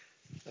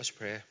Let's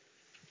pray.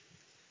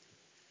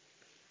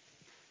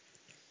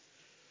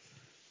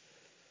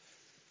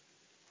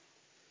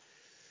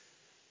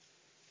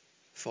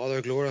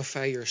 Father,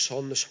 glorify your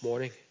Son this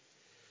morning.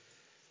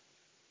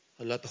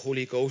 And let the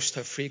Holy Ghost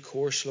have free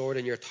course, Lord,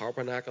 in your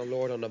tabernacle,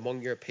 Lord, and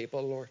among your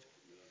people, Lord.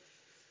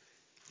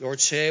 Lord,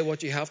 say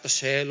what you have to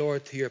say,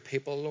 Lord, to your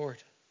people,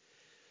 Lord.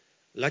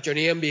 Let your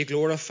name be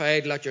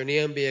glorified. Let your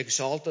name be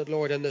exalted,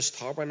 Lord, in this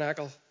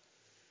tabernacle.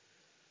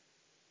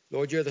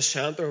 Lord, you're the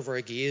center of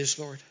our gaze,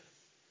 Lord.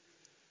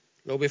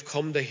 Lord, we've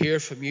come to hear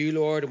from you,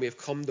 Lord, and we've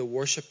come to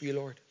worship you,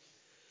 Lord.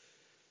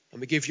 And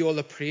we give you all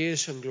the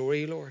praise and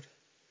glory, Lord.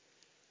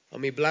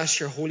 And we bless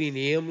your holy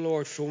name,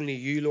 Lord, for only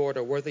you, Lord,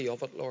 are worthy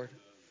of it, Lord.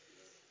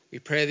 We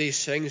pray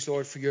these things,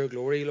 Lord, for your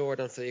glory, Lord,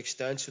 and for the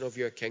extension of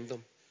your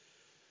kingdom.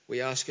 We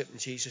ask it in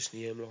Jesus'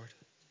 name, Lord.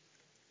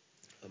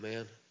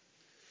 Amen.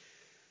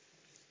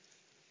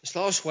 This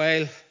last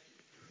while,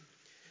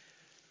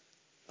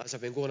 as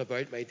I've been going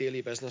about my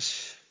daily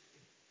business,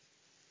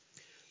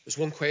 there's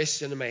one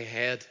question in my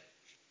head,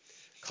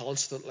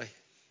 constantly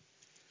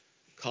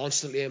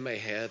in my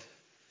head.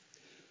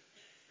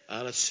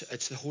 And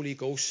it's the Holy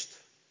Ghost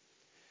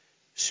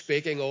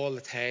speaking all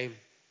the time.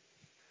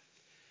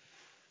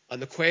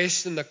 And the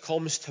question that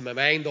comes to my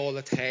mind all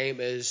the time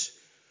is,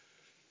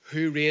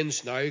 who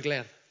reigns now,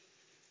 Glenn?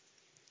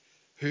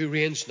 Who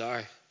reigns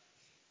now?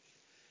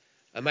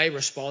 And my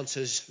response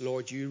is,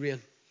 Lord, you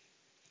reign.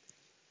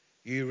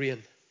 You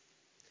reign.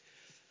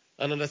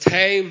 And at a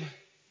time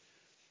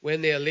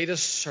when the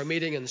elitists are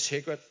meeting in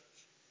secret,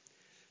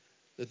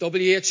 the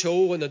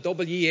WHO and the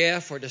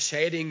WEF are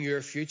deciding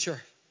your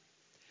future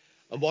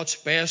and what's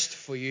best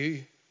for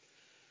you.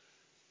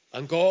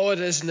 And God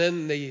isn't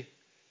in the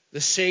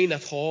scene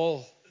at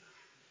all.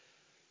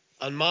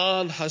 And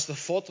man has the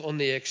foot on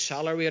the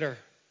accelerator.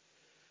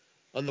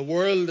 And the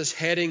world is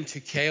heading to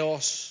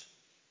chaos.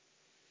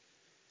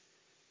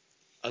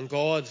 And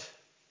God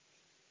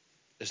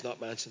is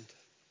not mentioned.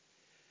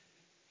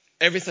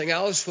 Everything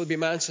else will be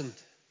mentioned,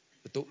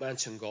 but don't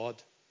mention God.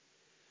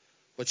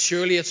 But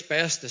surely it's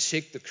best to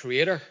seek the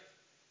Creator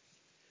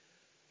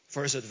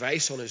for his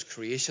advice on his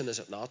creation, is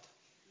it not?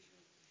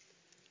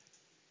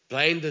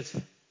 Blinded,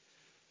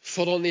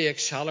 foot on the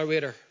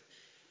accelerator,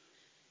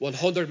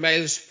 100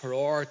 miles per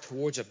hour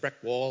towards a brick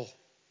wall,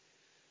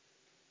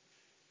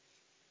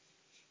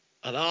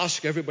 and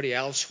ask everybody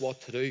else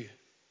what to do,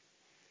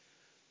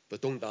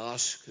 but don't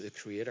ask the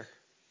Creator.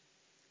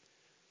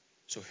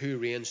 So who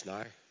reigns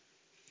now?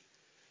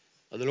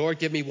 And the Lord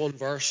gave me one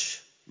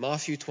verse,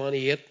 Matthew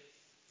 28.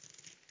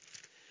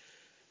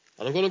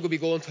 And I'm going to be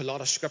going to a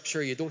lot of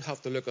scripture. You don't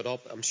have to look it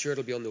up. I'm sure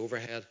it'll be on the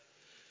overhead.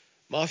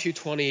 Matthew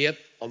 28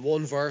 on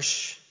one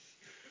verse.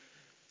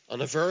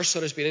 And a verse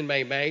that has been in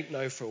my mind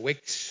now for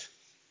weeks.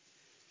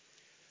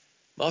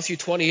 Matthew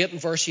 28 and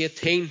verse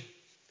 18.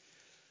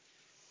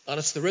 And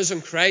it's the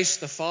risen Christ.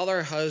 The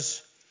Father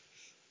has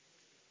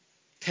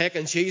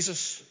taken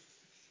Jesus.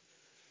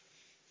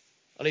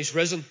 And he's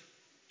risen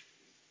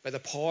by the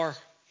power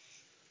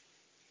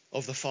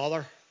of the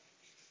Father.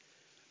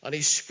 And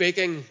he's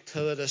speaking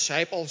to the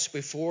disciples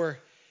before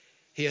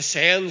he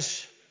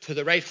ascends to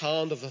the right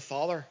hand of the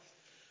Father.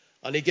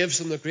 And he gives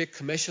them the Great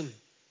Commission.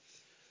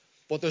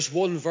 But there's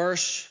one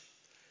verse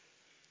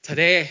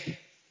today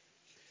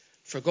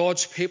for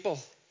God's people.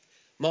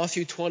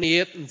 Matthew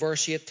 28 and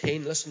verse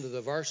 18. Listen to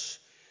the verse,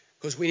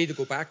 because we need to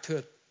go back to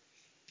it.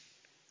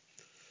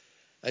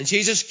 And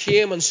Jesus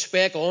came and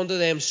spake unto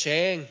them,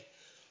 saying,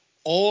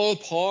 all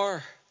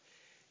power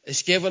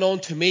is given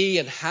unto me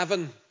in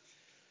heaven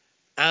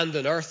and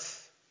in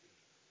earth.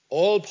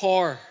 All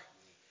power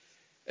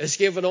is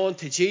given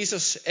unto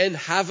Jesus in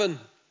heaven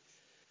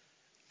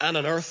and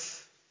on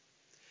earth.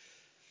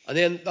 And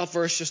then that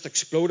verse just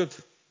exploded.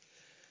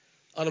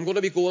 And I'm going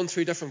to be going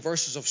through different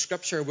verses of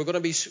Scripture. We're going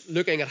to be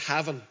looking at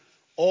heaven.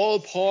 All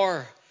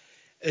power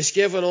is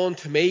given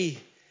unto me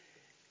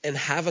in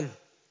heaven.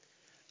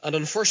 And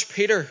in 1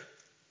 Peter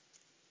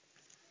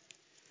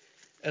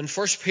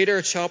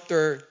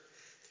chapter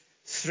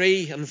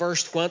 3 and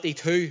verse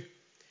 22,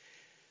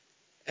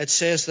 it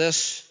says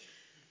this,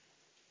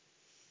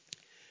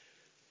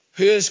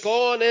 who is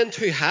gone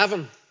into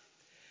heaven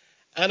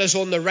and is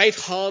on the right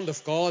hand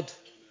of God.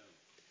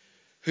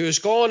 Who has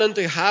gone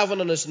into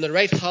heaven and is in the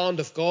right hand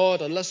of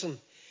God. And listen,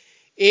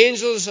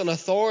 angels and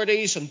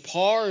authorities and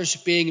powers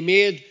being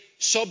made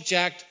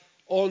subject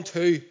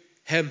unto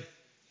him.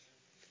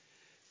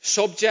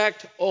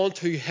 Subject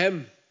unto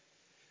him.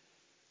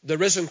 The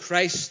risen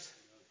Christ.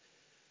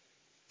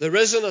 The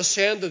risen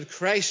ascended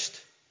Christ.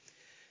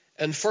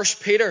 In 1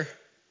 Peter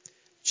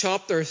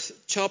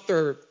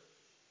chapter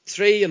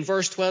 3 and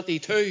verse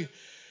 22,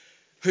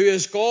 who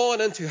is gone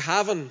into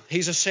heaven,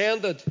 he's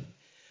ascended,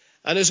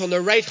 and is on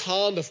the right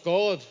hand of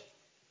God.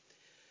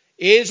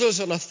 Angels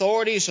and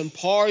authorities and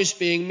powers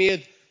being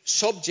made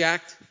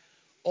subject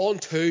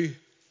unto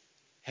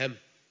him.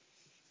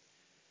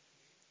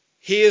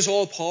 He is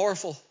all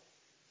powerful.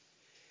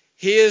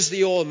 He is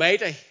the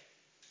Almighty.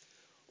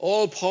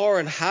 All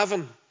power in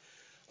heaven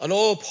and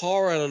all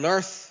power on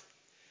earth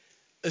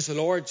is the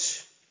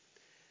Lord's.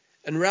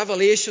 In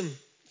Revelation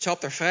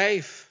chapter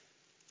 5.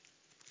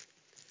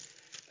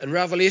 In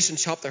Revelation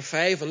chapter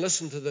 5, and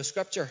listen to the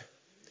scripture.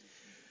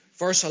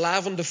 Verse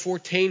 11 to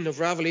 14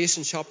 of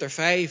Revelation chapter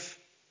 5.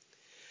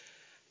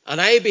 And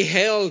I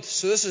beheld,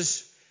 so this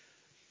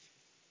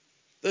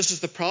is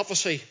the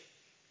prophecy.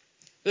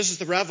 This is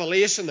the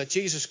revelation that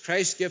Jesus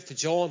Christ gave to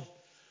John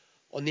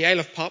on the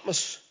Isle of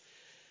Patmos.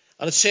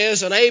 And it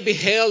says, and I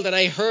beheld and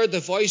I heard the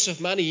voice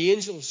of many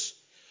angels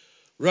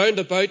round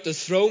about the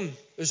throne.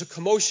 There's a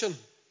commotion.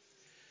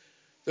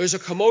 There's a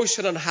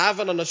commotion in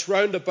heaven, and it's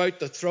round about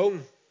the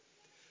throne.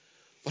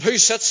 But who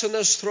sits in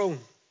this throne?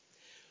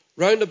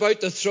 Round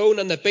about the throne,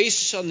 and the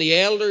beasts and the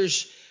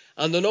elders,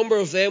 and the number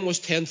of them was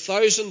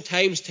 10,000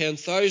 times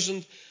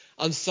 10,000,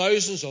 and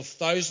thousands of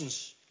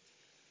thousands.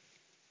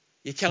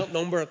 You can't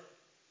number it.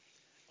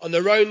 And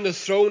they're round the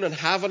throne in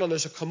heaven, and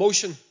there's a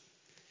commotion,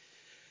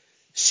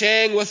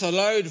 saying with a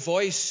loud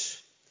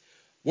voice,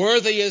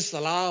 worthy is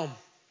the Lamb.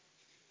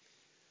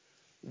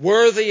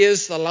 Worthy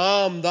is the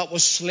Lamb that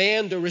was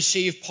slain to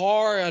receive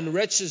power and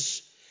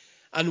riches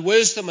and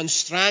wisdom and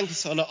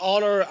strength and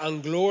honor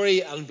and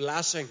glory and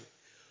blessing.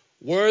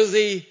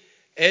 Worthy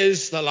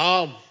is the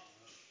Lamb.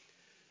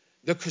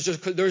 Because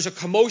there's a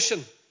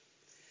commotion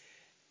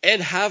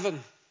in heaven.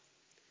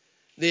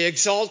 The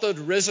exalted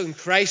risen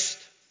Christ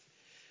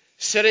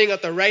sitting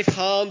at the right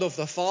hand of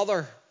the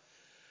Father,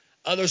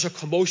 and there's a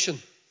commotion.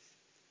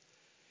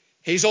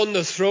 He's on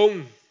the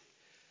throne,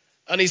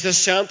 and he's the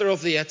center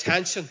of the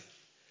attention,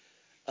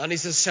 and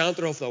he's the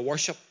center of the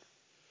worship.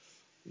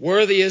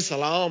 Worthy is the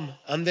Lamb,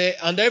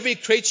 and every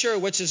creature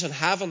which is in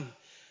heaven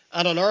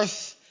and on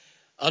earth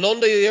and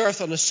under the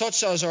earth, and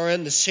such as are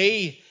in the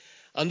sea,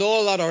 and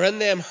all that are in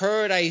them,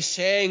 heard I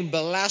saying,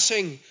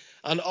 blessing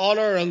and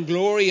honor and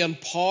glory and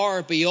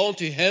power be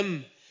unto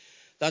him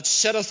that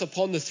sitteth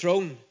upon the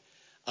throne,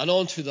 and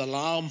unto the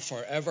Lamb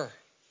forever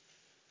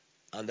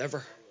and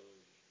ever.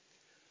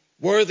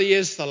 Worthy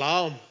is the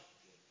Lamb.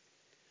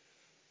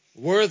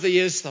 Worthy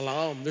is the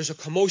Lamb. There's a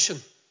commotion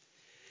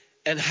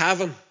in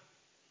heaven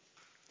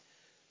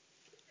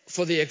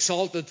for the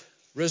exalted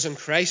risen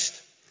Christ.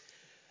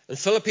 In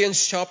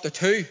Philippians chapter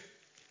 2,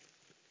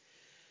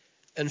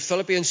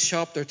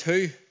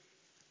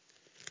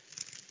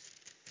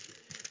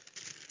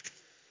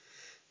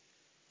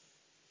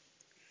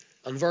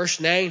 and verse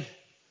 9,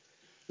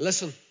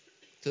 listen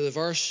to the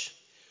verse.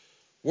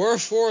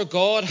 Wherefore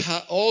God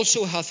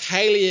also hath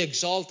highly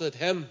exalted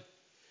him.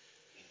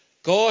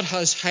 God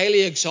has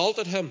highly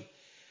exalted him,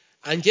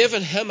 and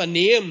given him a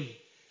name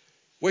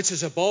which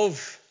is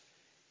above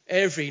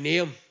every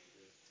name.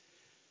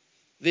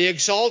 The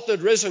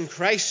exalted risen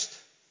Christ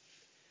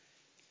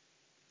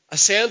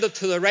ascended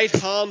to the right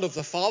hand of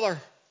the Father,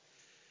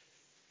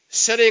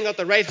 sitting at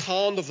the right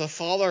hand of the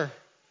Father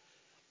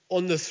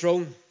on the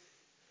throne.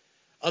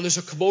 And there's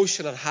a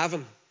commotion in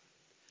heaven,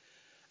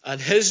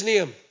 and his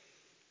name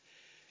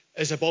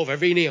is above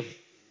every name.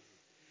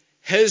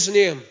 His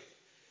name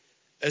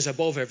is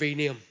above every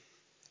name.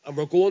 And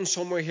we're going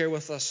somewhere here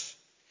with this.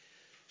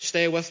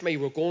 Stay with me,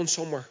 we're going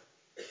somewhere.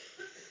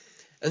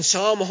 In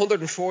Psalm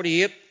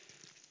 148,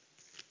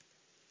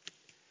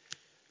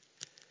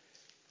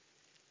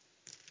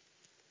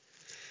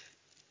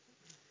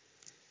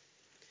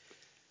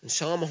 in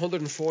Psalm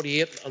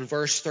 148 and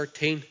verse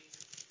 13,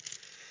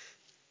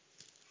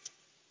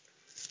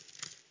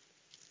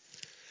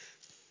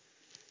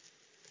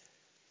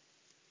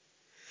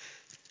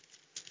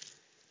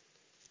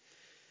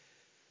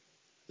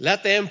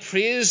 let them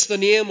praise the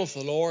name of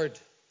the Lord.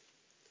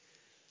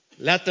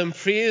 Let them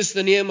praise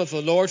the name of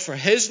the Lord, for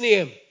his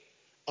name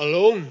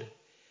alone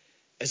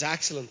is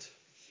excellent.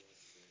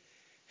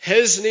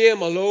 His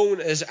name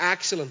alone is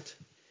excellent.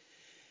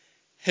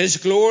 His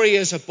glory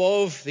is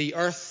above the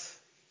earth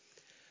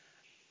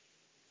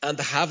and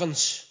the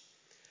heavens.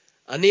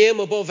 A name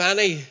above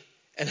any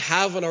in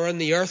heaven or in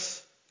the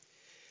earth.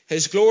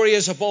 His glory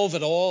is above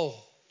it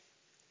all.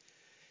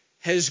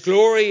 His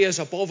glory is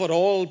above it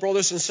all,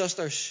 brothers and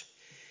sisters.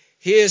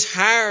 He is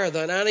higher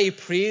than any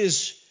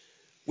praise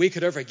we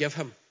could ever give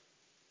him.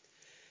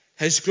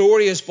 His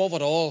glory is above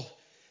it all.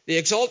 The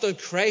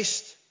exalted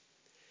Christ,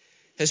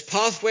 his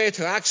pathway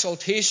to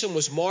exaltation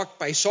was marked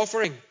by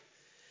suffering,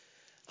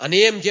 a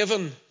name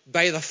given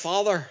by the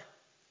Father,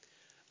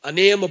 a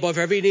name above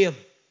every name.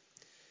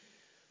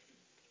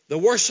 The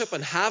worship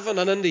in heaven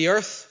and in the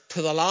earth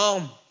to the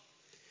Lamb.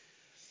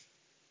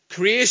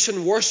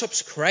 Creation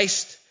worships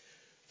Christ,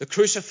 the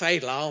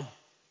crucified Lamb,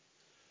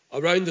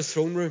 around the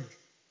throne room.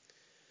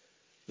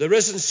 The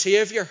risen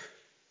Saviour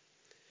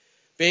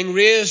being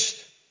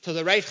raised to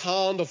the right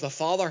hand of the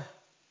Father.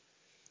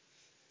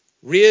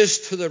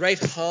 Raised to the right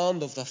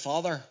hand of the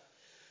Father.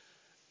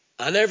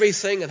 And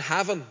everything in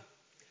heaven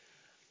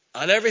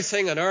and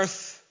everything on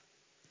earth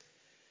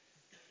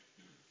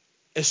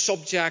is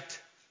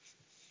subject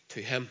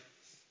to him.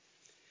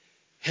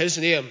 His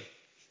name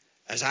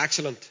is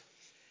excellent.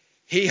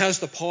 He has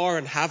the power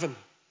in heaven.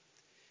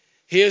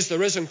 He is the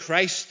risen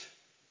Christ.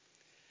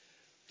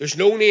 There's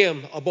no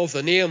name above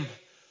the name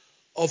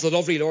of the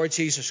lovely Lord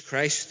Jesus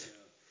Christ.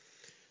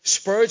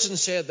 Spurgeon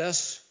said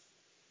this: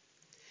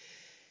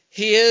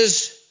 He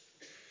is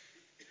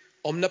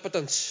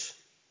omnipotence.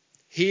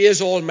 He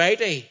is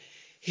almighty.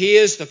 He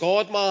is the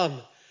God-man.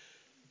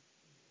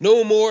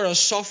 No more a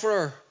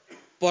sufferer,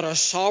 but a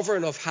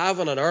sovereign of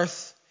heaven and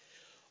earth.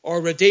 Our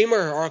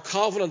Redeemer, our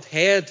covenant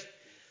head,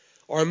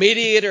 our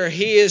mediator.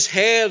 He is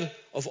head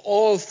of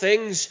all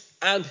things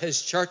and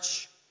his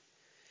church.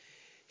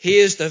 He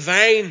is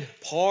divine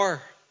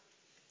power.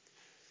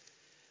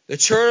 The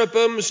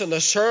cherubims and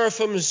the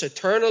seraphims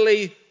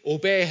eternally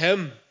obey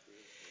him.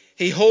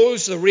 He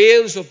holds the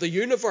reins of the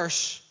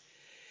universe.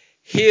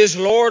 He is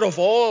Lord of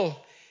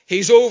all.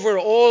 He's over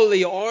all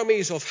the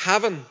armies of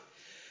heaven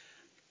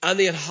and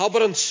the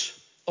inhabitants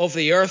of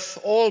the earth.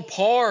 All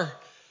power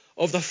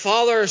of the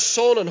Father,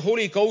 Son, and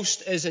Holy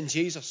Ghost is in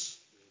Jesus.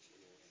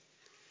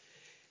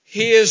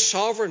 He is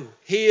sovereign.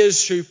 He is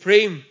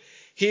supreme.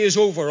 He is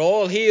over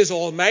all. He is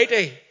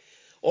almighty,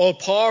 all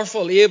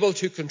powerful, able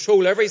to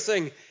control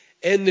everything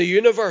in the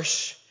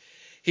universe.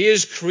 He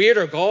is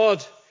Creator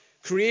God.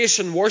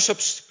 Creation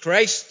worships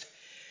Christ.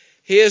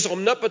 He is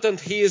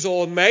omnipotent. He is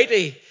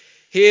almighty.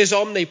 He is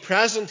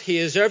omnipresent. He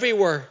is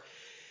everywhere.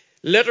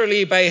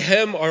 Literally, by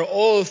him are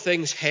all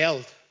things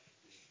held.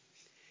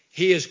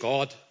 He is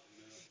God.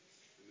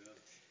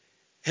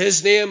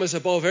 His name is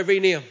above every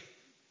name.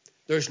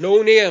 There's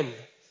no name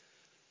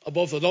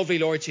above the lovely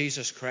Lord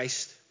Jesus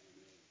Christ.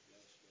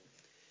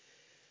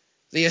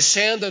 The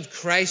ascended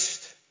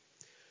Christ,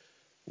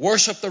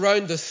 worshipped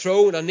around the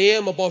throne, a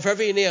name above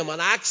every name, an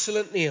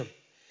excellent name.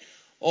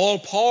 All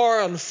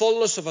power and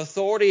fullness of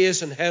authority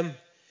is in him.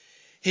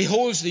 He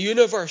holds the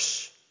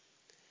universe,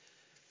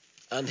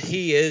 and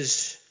he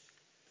is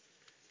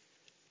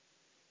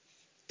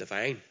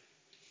divine.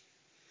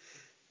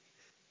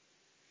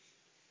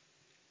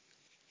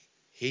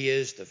 He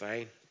is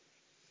divine.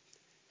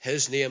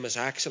 His name is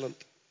excellent.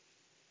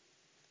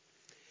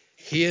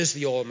 He is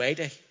the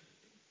Almighty.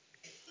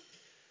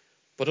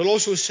 But it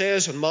also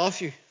says in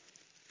Matthew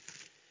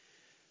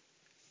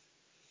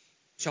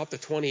chapter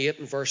 28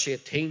 and verse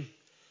 18,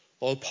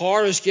 all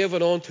power is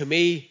given unto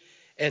me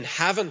in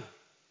heaven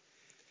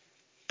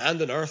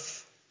and in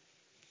earth.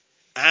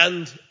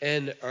 And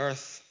in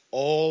earth,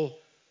 all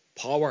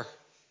power.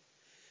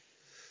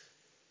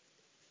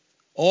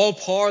 All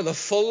power, the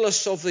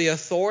fullness of the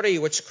authority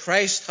which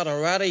Christ had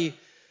already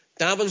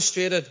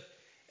demonstrated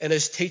in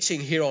his teaching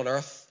here on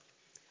earth.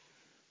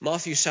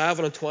 Matthew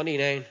 7 and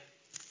 29.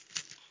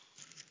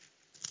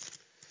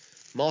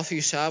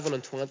 Matthew 7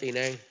 and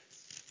 29.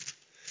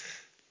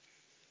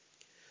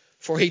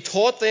 For he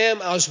taught them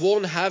as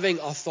one having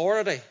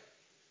authority.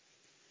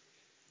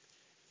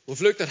 We've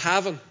looked at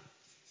heaven,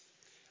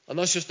 and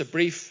that's just a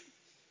brief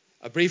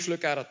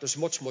look at it. There's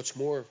much, much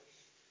more.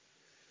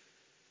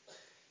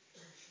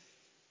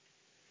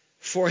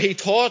 For he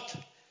taught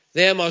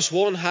them as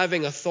one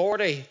having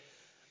authority,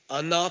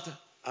 and not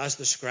as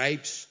the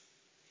scribes.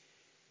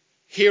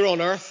 Here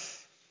on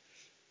earth,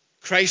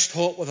 Christ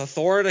taught with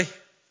authority.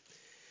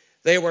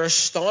 They were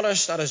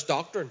astonished at his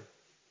doctrine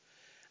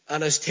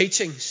and his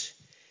teachings.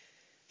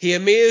 He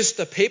amazed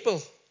the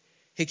people.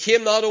 He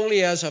came not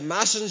only as a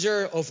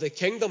messenger of the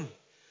kingdom,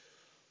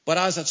 but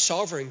as its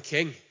sovereign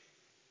king.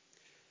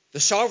 The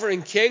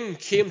sovereign king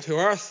came to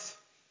earth.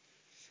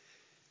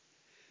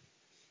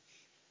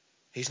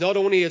 He's not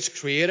only its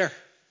creator.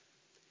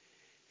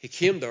 He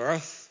came to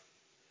earth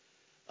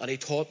and he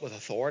taught with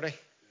authority.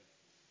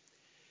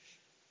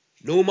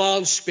 No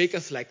man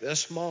speaketh like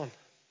this man.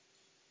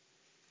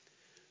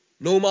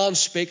 No man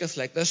speaketh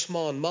like this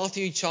man.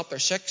 Matthew chapter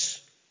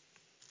 6.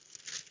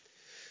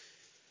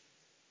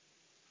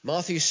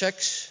 Matthew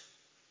 6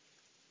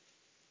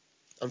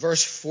 and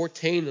verse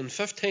 14 and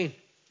 15.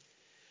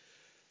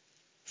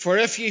 For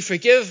if ye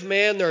forgive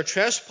men their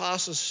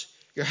trespasses,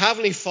 your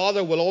heavenly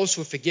Father will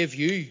also forgive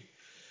you.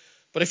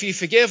 But if ye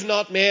forgive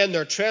not men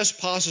their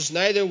trespasses,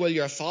 neither will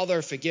your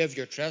Father forgive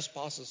your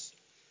trespasses.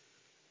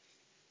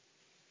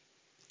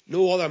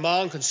 No other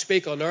man can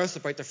speak on earth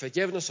about the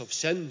forgiveness of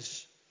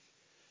sins.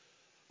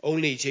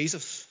 Only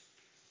Jesus.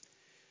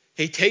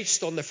 He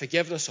teached on the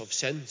forgiveness of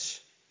sins.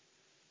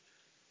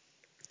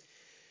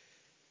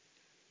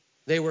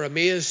 They were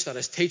amazed at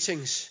his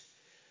teachings,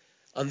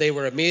 and they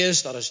were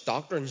amazed at his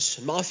doctrines.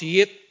 In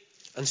Matthew 8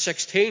 and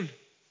 16.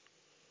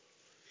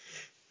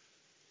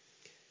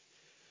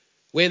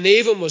 When the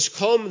even was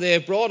come, they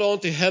brought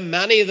unto him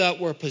many that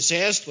were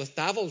possessed with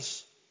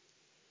devils.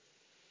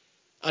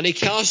 And he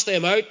cast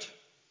them out.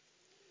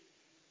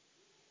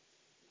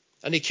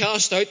 And he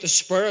cast out the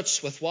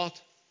spirits with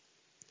what?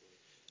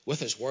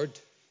 With his word.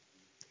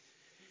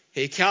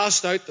 He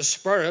cast out the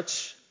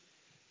spirits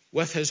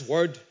with his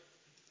word.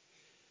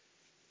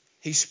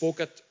 He spoke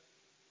it.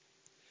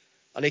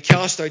 And he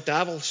cast out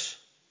devils.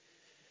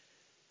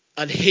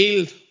 And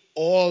healed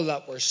all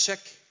that were sick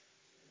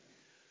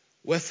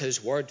with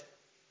his word.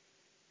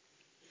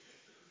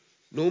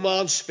 No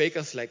man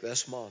speaketh like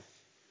this man.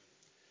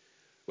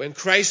 When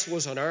Christ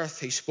was on earth,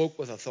 he spoke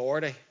with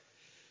authority.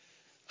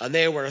 And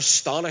they were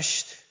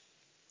astonished.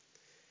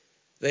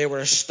 They were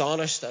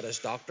astonished at his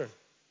doctrine.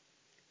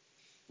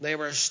 They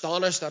were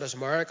astonished at his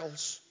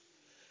miracles.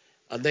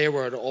 And they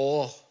were in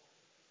awe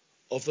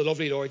of the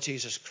lovely Lord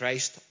Jesus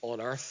Christ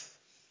on earth.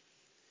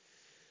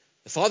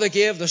 The Father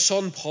gave the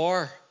Son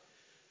power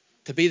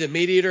to be the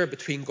mediator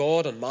between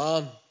God and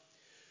man.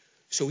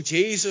 So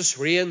Jesus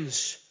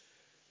reigns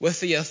with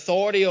the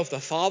authority of the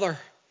Father.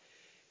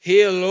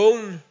 He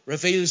alone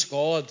reveals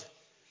God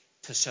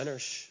to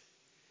sinners.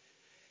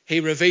 He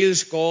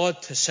reveals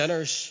God to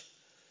sinners.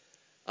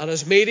 And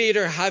as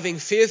mediator, having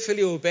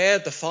faithfully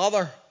obeyed the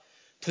Father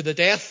to the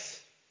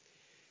death,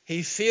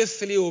 he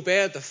faithfully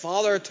obeyed the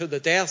Father to the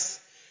death.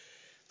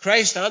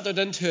 Christ entered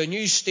into a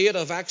new state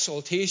of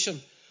exaltation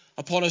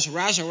upon his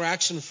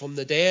resurrection from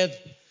the dead.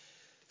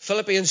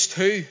 Philippians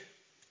 2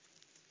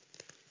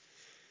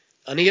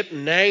 and 8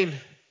 and 9.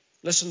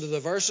 Listen to the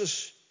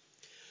verses.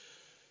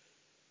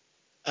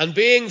 And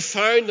being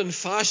found in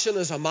fashion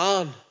as a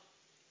man,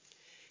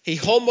 he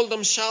humbled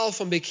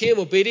himself and became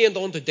obedient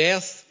unto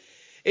death,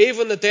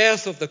 even the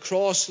death of the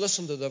cross.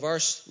 Listen to the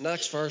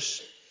next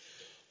verse.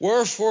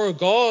 Wherefore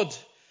God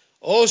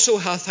also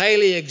hath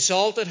highly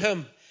exalted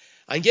him,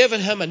 and given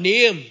him a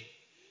name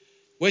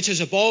which is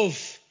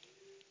above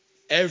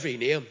every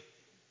name.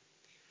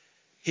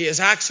 He is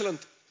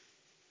excellent.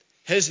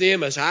 His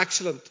name is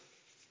excellent.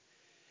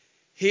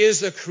 He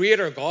is the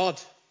Creator God.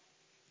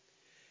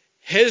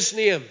 His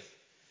name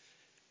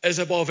is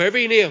above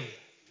every name.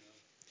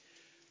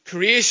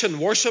 Creation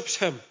worships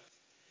him.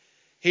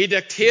 He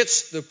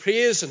dictates the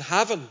praise in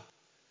heaven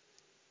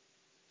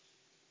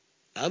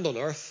and on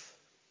earth.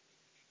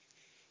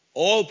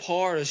 All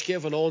power is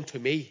given unto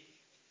me.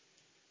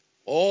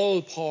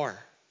 All power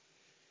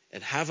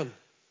in heaven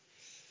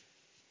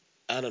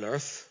and on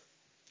earth.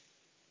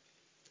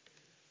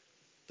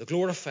 The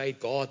glorified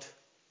God.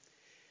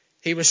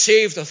 He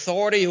received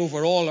authority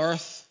over all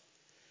earth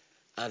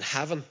and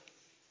heaven.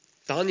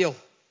 Daniel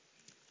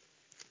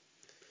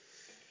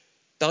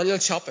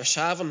chapter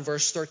 7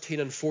 verse 13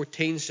 and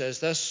 14 says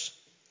this.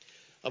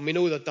 And we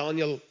know that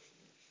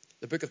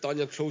the book of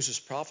Daniel closes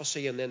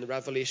prophecy and then the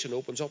revelation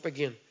opens up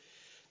again.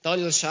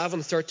 Daniel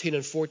 7, 13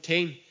 and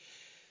 14.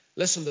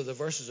 Listen to the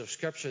verses of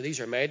Scripture. These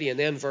are mighty. And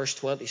then verse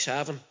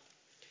 27.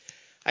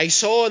 I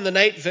saw in the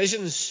night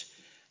visions,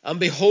 and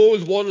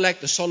behold, one like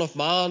the Son of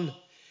Man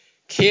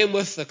came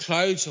with the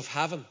clouds of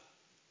heaven,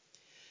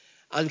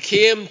 and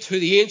came to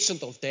the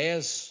Ancient of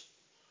Days.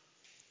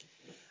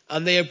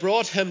 And they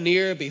brought him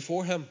near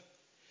before him.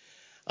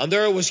 And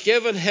there was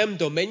given him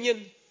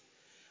dominion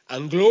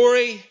and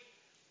glory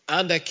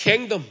and a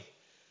kingdom,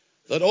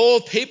 that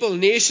all people,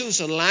 nations,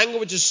 and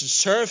languages should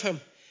serve him.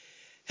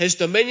 His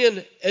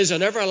dominion is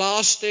an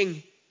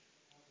everlasting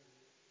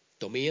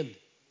domain.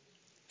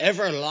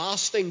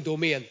 Everlasting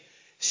domain.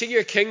 See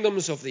your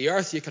kingdoms of the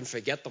earth, you can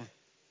forget them.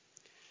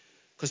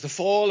 Because they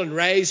fall and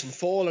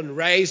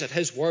rise at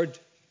his word.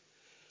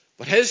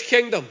 But his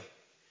kingdom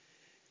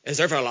is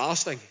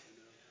everlasting.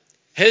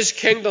 His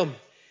kingdom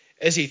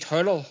is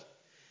eternal.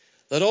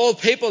 That all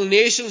people,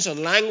 nations,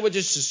 and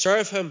languages should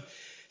serve him.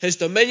 His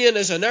dominion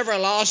is an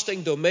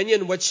everlasting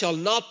dominion which shall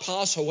not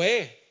pass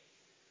away.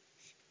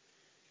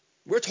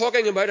 We're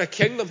talking about a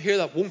kingdom here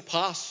that won't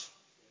pass.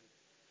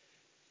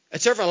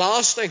 It's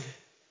everlasting.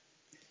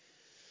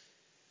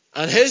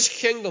 And his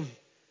kingdom,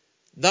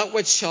 that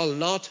which shall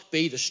not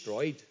be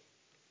destroyed.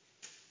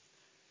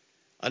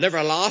 An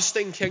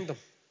everlasting kingdom.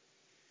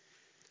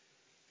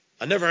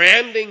 A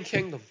never-ending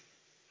kingdom.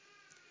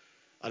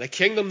 And a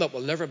kingdom that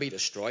will never be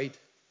destroyed.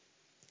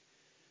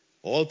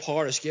 All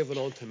power is given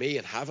unto me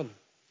in heaven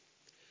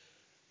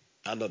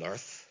and on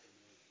earth.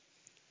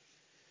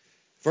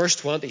 Verse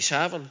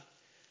 27.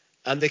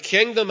 And the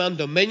kingdom and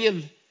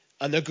dominion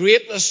and the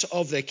greatness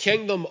of the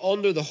kingdom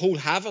under the whole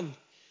heaven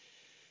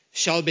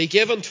shall be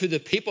given to the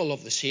people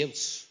of the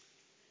saints.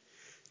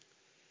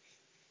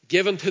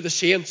 Given to the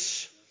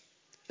saints.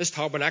 This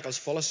tabernacle is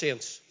full of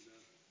saints.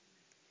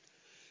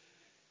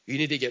 You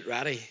need to get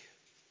ready.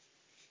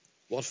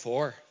 What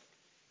for?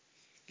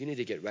 You need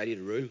to get ready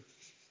to rule.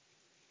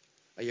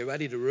 Are you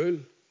ready to rule?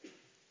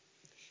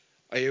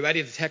 Are you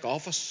ready to take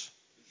office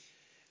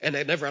in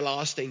an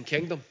everlasting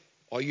kingdom?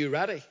 Are you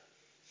ready?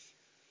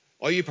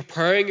 Are you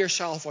preparing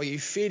yourself? Are you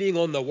feeding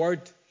on the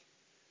word?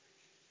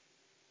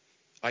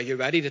 Are you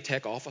ready to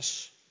take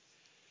office?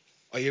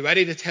 Are you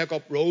ready to take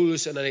up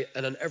roles in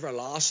an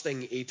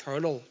everlasting,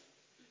 eternal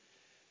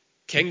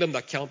kingdom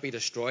that can't be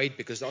destroyed?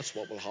 Because that's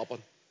what will happen.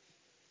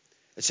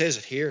 It says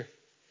it here.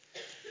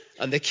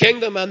 And the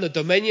kingdom and the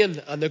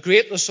dominion and the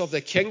greatness of the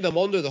kingdom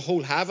under the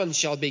whole heaven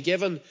shall be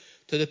given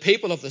to the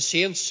people of the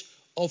saints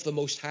of the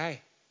Most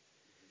High,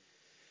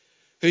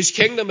 whose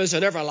kingdom is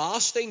an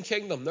everlasting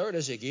kingdom. There it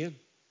is again.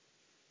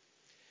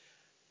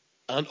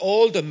 And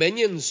all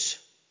dominions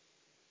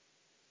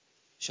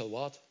shall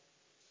what?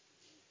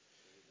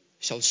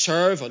 Shall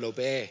serve and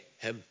obey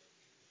him.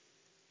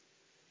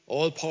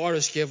 All power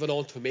is given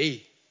unto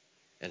me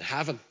in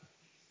heaven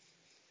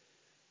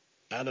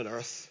and on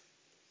earth.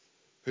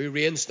 Who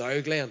reigns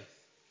now, Glenn?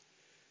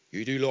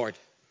 You do, Lord.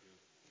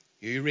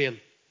 You reign.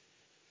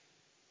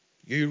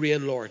 You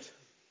reign, Lord.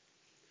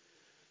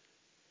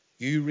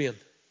 You reign.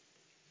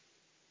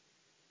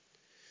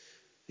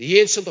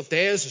 The Ancient of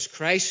Days is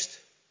Christ.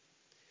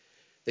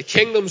 The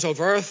kingdoms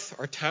of earth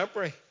are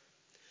temporary,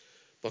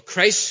 but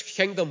Christ's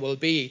kingdom will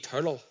be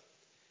eternal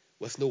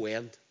with no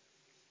end.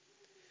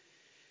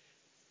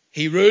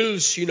 He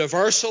rules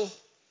universal,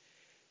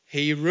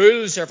 he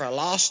rules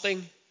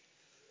everlasting,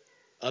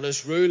 and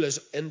his rule is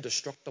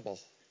indestructible.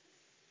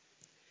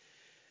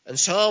 In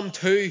Psalm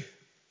 2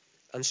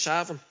 and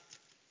 7,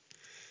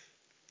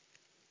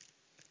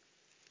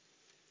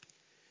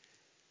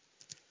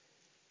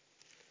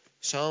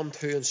 Psalm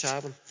 2 and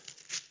 7.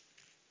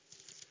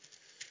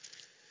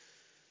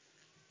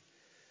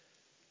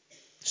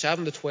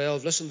 Seven to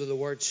 12, listen to the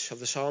words of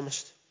the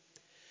psalmist.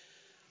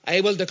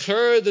 I will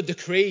declare the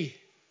decree.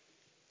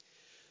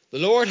 The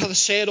Lord hath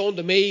said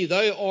unto me,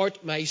 Thou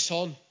art my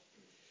son.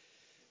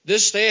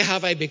 This day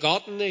have I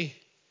begotten thee.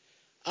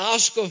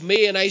 Ask of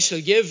me, and I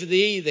shall give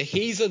thee the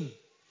heathen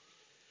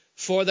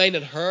for thine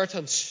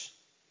inheritance,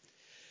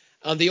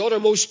 and the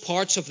uttermost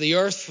parts of the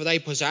earth for thy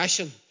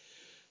possession.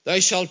 Thou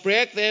shalt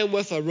break them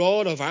with a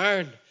rod of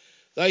iron.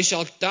 Thou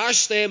shalt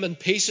dash them in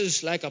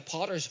pieces like a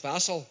potter's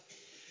vessel.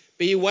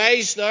 Be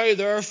wise now,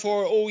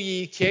 therefore, O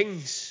ye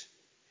kings.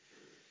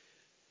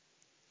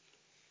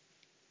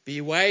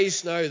 Be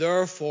wise now,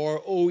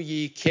 therefore, O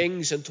ye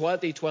kings, in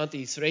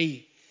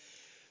 2023.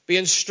 Be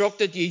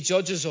instructed, ye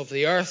judges of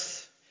the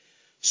earth.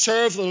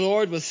 Serve the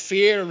Lord with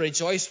fear and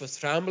rejoice with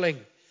trembling.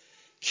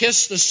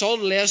 Kiss the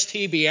Son, lest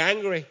he be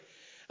angry,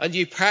 and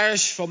ye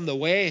perish from the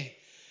way,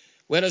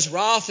 when his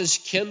wrath is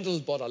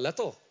kindled but a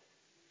little.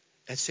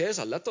 It says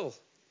a little.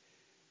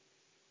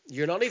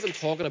 You're not even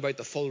talking about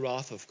the full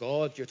wrath of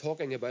God. You're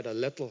talking about a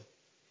little.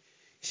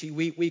 See,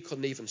 we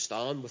couldn't even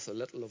stand with a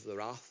little of the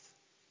wrath.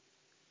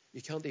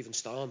 You can't even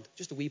stand.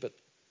 Just a wee bit.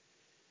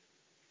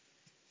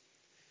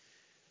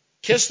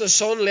 Kiss the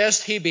Son,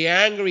 lest he be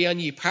angry,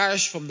 and ye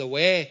perish from the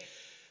way,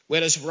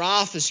 when his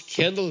wrath is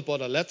kindled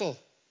but a little.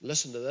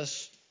 Listen to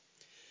this.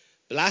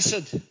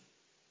 Blessed,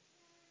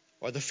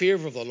 or the fear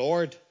of the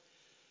Lord,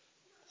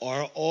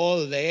 are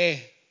all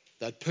they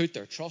that put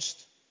their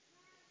trust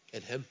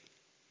in him.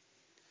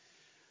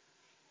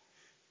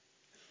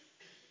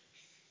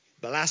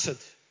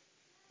 Blessed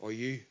are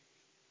you.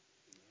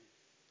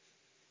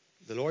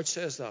 The Lord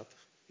says that.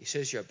 He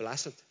says you're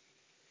blessed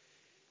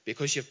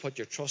because you've put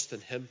your trust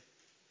in him.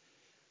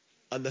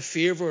 And the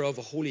favour of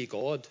a holy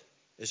God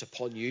is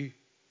upon you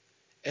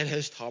in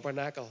his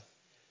tabernacle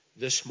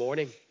this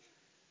morning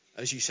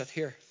as you sit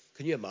here.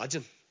 Can you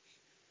imagine?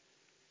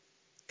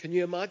 Can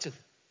you imagine?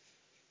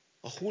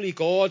 A holy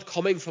God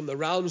coming from the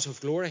realms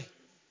of glory,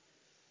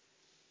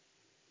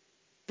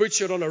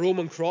 butchered on a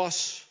Roman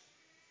cross,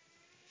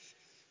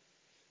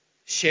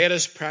 shed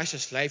his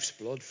precious life's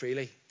blood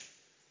freely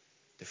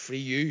to free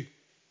you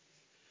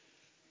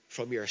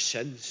from your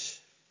sins.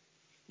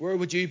 Where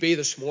would you be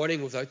this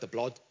morning without the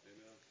blood?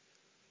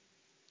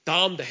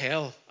 Damned to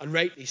hell, and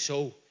rightly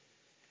so.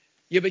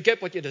 You would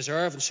get what you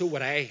deserve, and so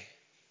would I.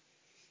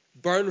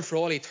 Burn for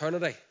all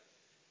eternity.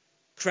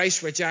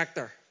 Christ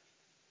rejecter,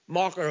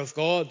 mocker of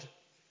God,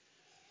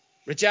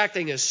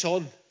 rejecting his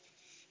Son.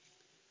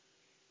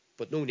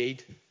 But no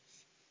need.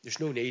 There's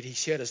no need. He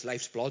shed his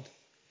life's blood.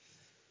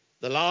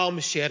 The Lamb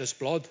shed his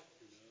blood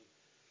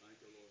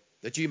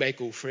that you might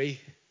go free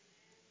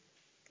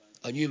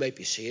and you might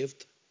be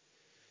saved.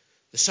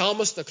 The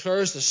psalmist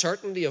declares the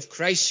certainty of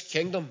Christ's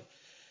kingdom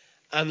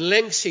and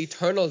links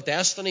eternal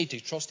destiny to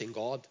trusting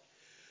God.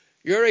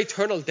 Your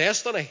eternal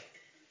destiny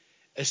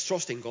is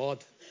trusting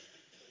God.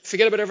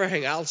 Forget about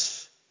everything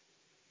else.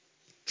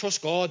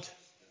 Trust God.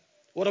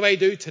 What do I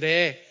do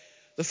today?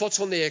 The foot's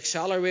on the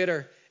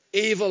accelerator.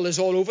 Evil is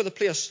all over the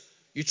place.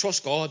 You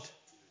trust God.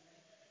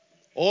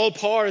 All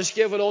power is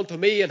given unto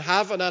me in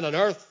heaven and on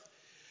earth.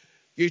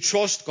 You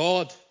trust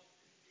God.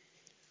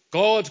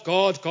 God,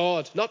 God,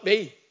 God. Not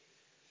me.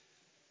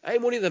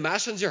 I'm only the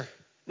messenger.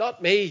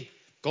 Not me.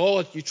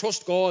 God. You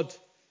trust God.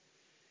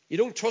 You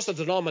don't trust a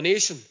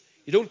denomination.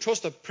 You don't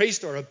trust a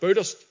priest or a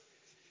Buddhist.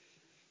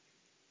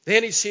 They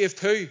need saved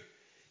too.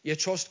 You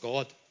trust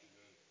God.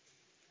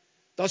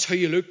 That's who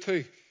you look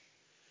to.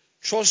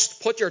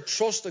 Trust. Put your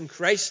trust in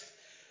Christ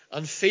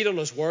and feed on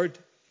his word.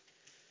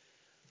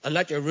 And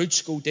let your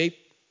roots go deep.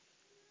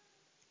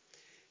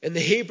 In the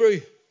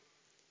Hebrew,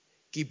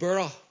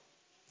 Geburah,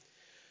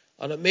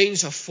 and it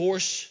means a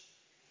force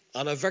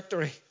and a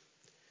victory.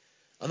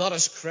 And that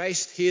is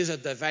Christ. He is a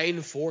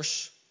divine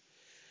force,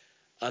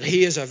 and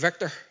he is a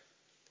victor.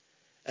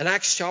 In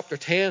Acts chapter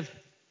 10,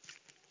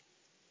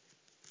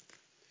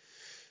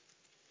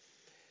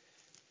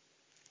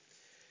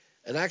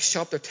 in Acts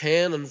chapter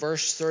 10 and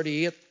verse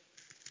 38,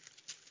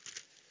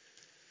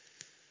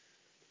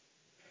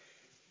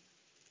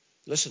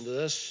 listen to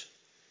this.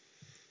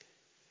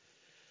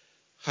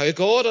 How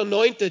God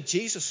anointed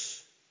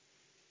Jesus,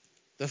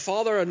 the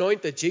Father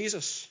anointed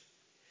Jesus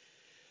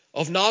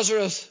of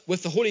Nazareth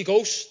with the Holy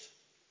Ghost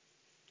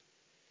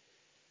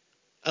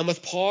and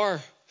with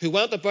power, who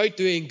went about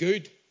doing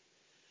good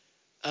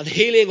and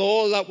healing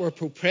all that were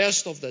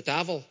oppressed of the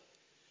devil,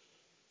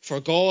 for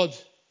God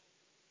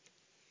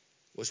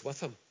was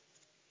with him.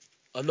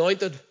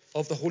 Anointed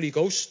of the Holy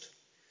Ghost.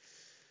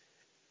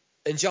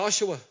 In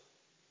Joshua,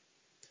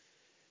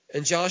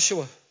 in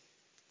Joshua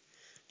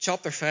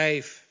chapter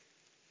 5.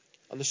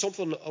 And there's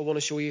something I want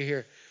to show you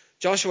here.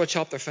 Joshua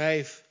chapter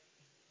 5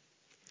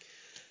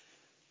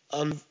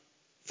 and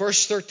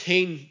verse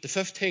 13 to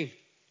 15.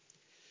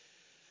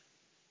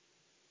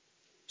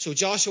 So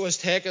Joshua has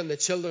taken the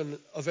children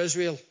of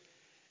Israel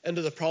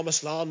into the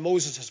promised land.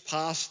 Moses has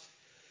passed.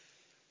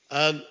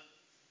 And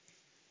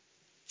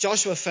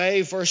Joshua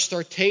 5 verse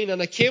 13.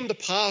 And it came to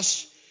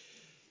pass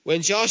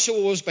when Joshua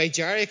was by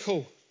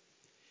Jericho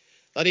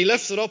that he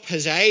lifted up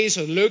his eyes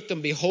and looked,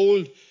 and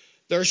behold,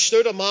 there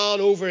stood a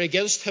man over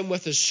against him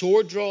with his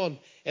sword drawn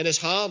in his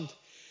hand.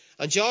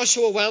 And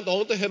Joshua went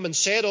unto him and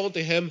said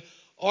unto him,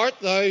 Art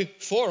thou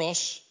for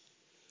us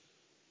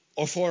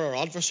or for our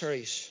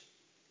adversaries?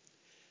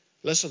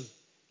 Listen.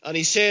 And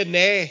he said,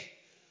 Nay,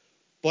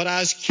 but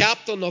as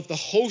captain of the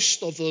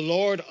host of the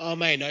Lord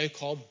am I now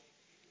come.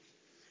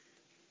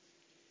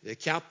 The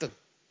captain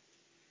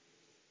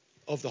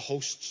of the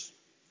hosts.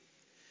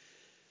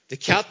 The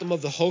captain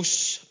of the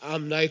hosts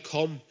am now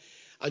come.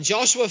 And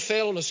Joshua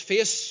fell on his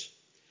face.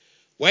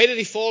 Why did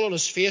he fall on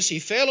his face? He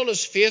fell on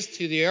his face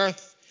to the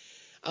earth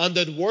and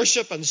did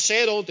worship and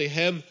said unto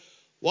him,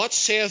 What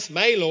saith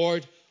my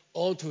Lord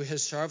unto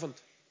his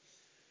servant?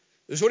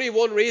 There's only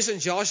one reason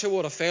Joshua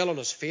would have fell on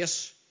his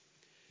face.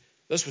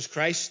 This was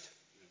Christ.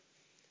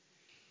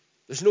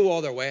 There's no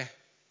other way.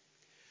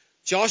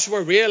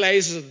 Joshua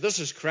realizes that this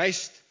is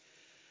Christ,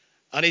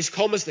 and he's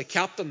come as the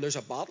captain. There's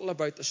a battle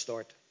about to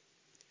start.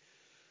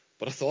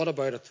 But I thought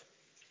about it,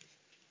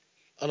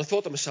 and I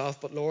thought to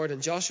myself, but Lord,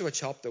 in Joshua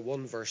chapter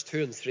 1, verse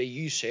 2 and 3,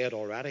 you said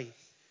already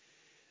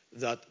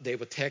that they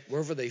would take,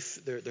 wherever their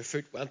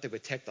foot went, they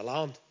would take the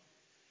land.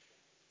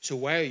 So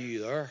why are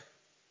you there?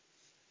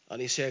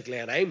 And he said,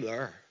 Glenn, I'm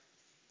there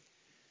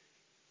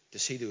to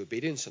see the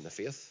obedience and the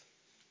faith.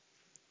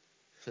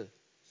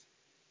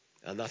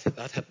 And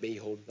that hit me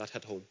home. That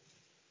hit home.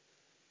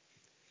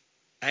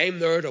 I'm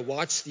there to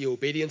watch the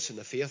obedience and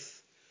the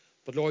faith.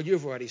 But Lord,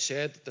 you've already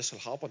said that this will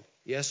happen.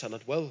 Yes, and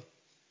it will.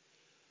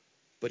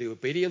 But the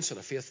obedience and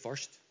the faith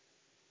first.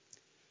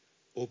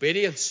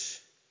 Obedience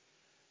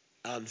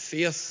and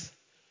faith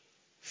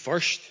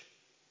first.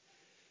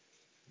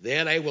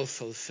 Then I will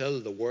fulfill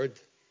the word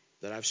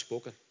that I've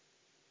spoken.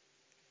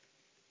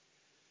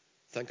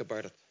 Think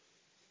about it.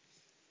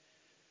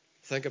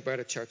 Think about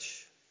it,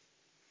 church.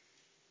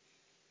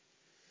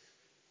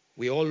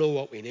 We all know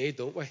what we need,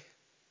 don't we?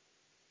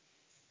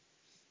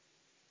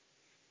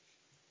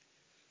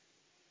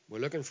 We're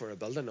looking for a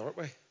building, aren't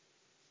we?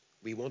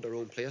 We want our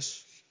own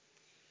place,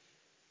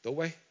 don't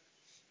we?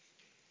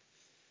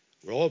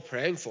 We're all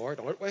praying for it,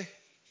 aren't we?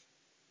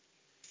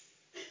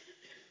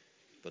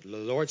 But the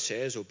Lord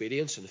says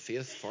obedience and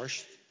faith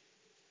first.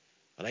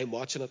 And I'm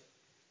watching it.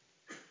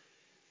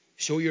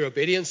 Show your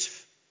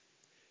obedience,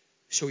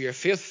 show your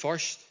faith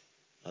first,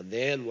 and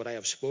then what I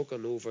have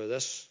spoken over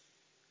this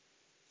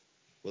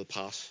will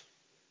pass.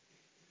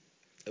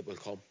 It will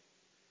come.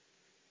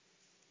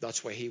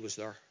 That's why he was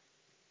there.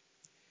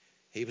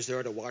 He was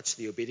there to watch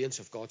the obedience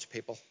of God's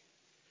people.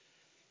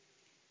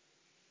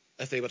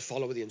 If they would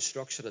follow the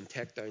instruction and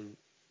take down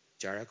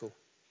Jericho.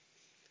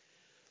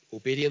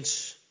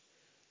 Obedience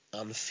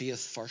and faith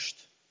first.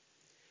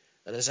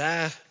 In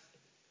Isaiah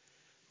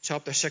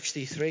chapter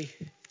 63,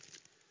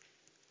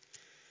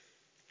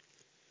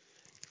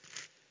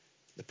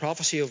 the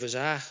prophecy of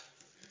Isaiah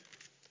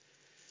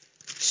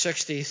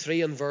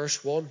 63 and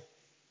verse 1.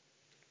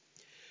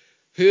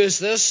 Who is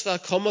this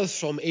that cometh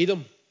from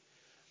Edom?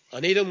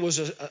 And Edom was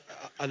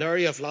an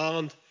area of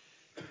land.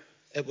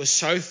 It was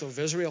south of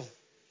Israel.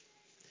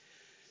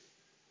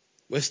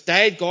 With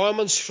dyed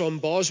garments from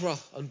Bozrah.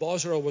 And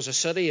Bozrah was a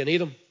city in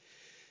Edom.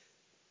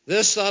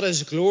 This that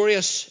is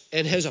glorious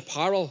in his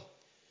apparel,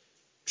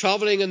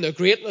 travelling in the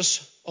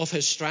greatness of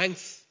his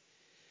strength.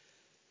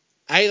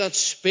 I that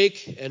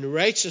speak in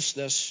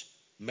righteousness,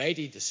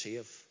 mighty to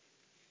save.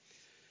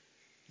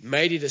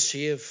 Mighty to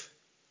save.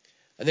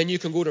 And then you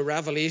can go to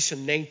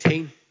Revelation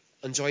 19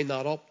 and join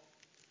that up.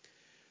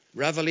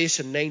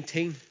 Revelation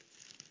 19.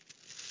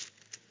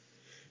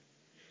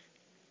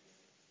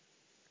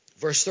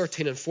 Verse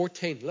 13 and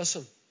 14.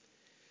 Listen.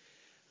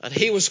 And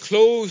he was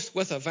clothed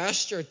with a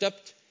vesture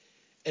dipped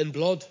in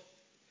blood.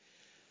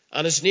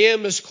 And his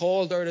name is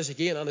called, there it is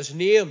again, and his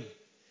name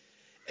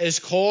is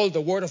called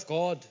the Word of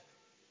God.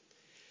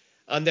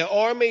 And the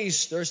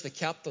armies, there's the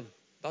captain.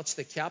 That's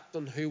the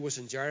captain who was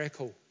in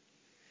Jericho.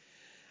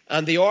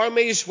 And the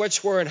armies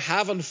which were in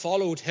heaven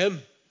followed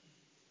him.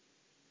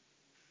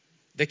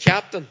 The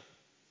captain,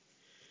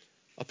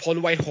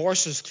 upon white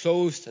horses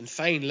clothed in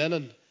fine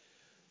linen,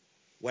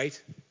 white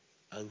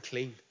and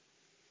clean.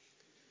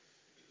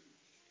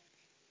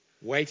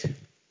 White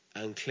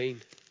and clean.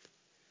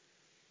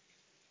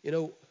 You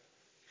know,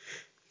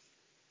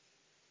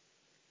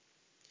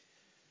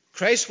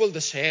 Christ will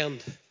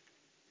descend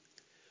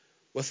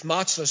with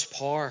matchless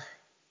power.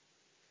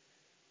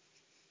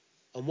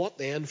 And what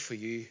then for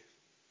you?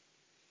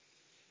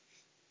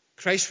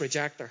 Christ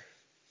rejecter.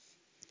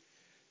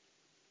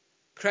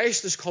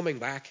 Christ is coming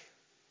back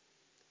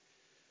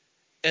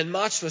in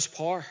matchless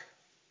power.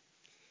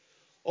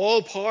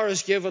 All power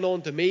is given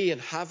unto me in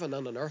heaven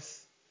and on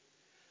earth.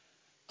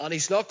 And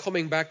he's not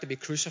coming back to be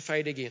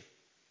crucified again.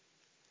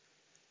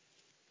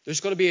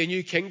 There's going to be a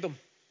new kingdom.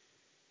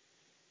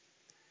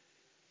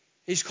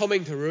 He's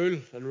coming to rule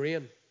and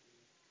reign.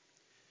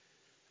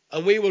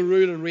 And we will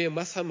rule and reign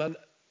with him. And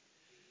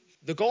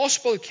the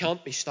gospel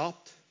can't be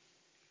stopped.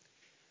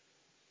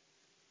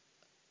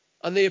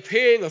 And the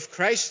appearing of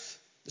Christ,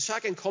 the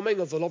second coming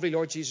of the lovely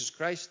Lord Jesus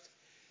Christ,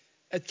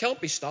 it can't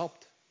be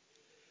stopped.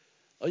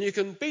 And you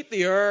can beat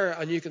the air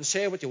and you can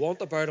say what you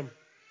want about him,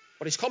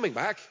 but he's coming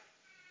back.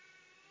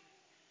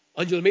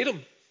 And you'll meet him.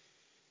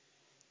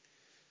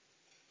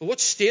 But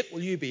what state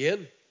will you be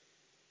in?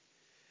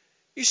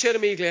 You say to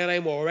me, Glenn,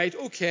 I'm all right.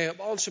 Okay,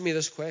 answer me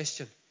this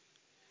question.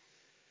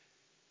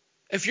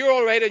 If you're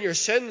all right in your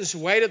sins,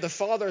 why did the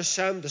Father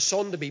send the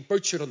Son to be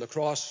butchered on the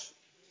cross?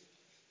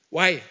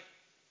 Why?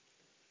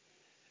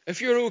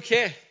 If you're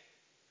okay,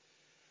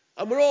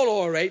 and we're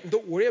all right, and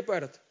don't worry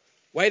about it,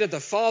 why did the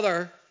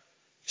Father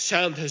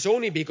send his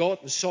only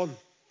begotten Son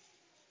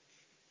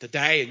to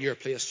die in your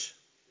place?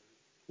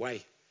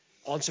 Why?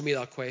 Answer me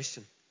that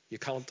question. You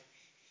can't.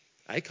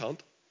 I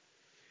can't.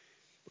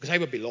 Because I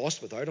would be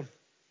lost without him.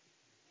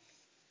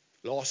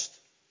 Lost.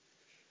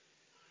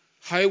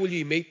 How will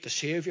you meet the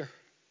Saviour?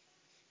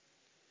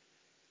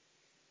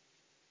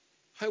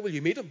 How will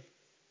you meet him?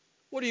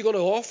 What are you going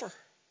to offer?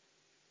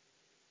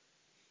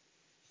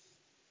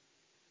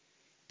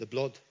 The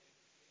blood.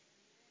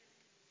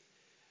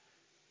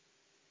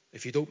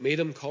 If you don't meet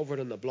him covered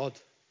in the blood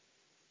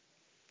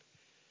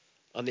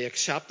and the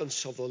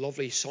acceptance of the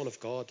lovely Son of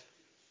God,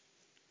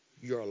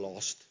 you're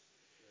lost.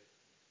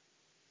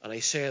 And I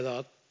say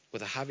that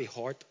with a heavy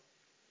heart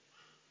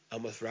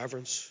and with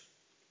reverence.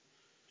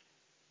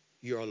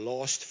 You're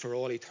lost for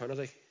all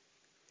eternity.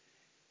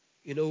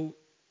 You know,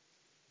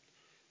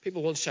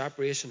 people want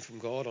separation from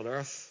God on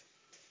earth,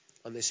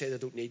 and they say they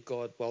don't need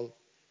God. Well,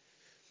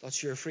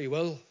 that's your free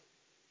will.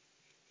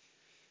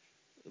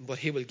 But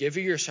he will give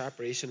you your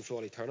separation for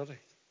all eternity.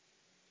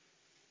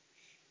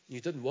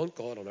 You didn't want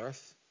God on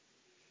earth.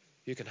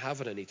 You can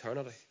have it in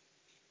eternity.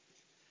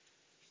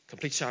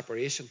 Complete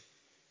separation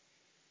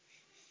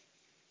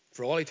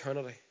for all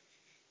eternity.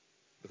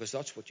 Because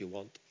that's what you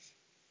want.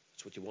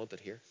 That's what you wanted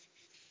here.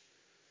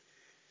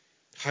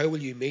 How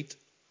will you meet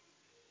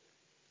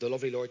the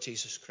lovely Lord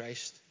Jesus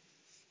Christ?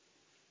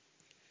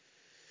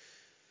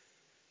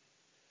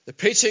 The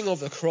preaching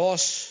of the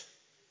cross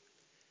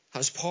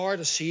has power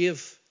to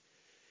save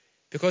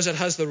because it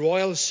has the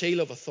royal seal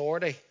of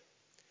authority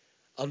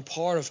and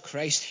power of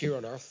Christ here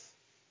on earth.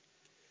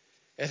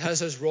 It has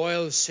his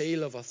royal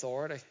seal of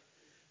authority.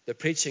 The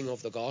preaching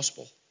of the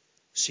gospel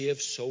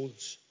saves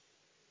souls.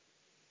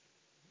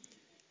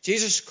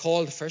 Jesus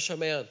called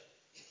fishermen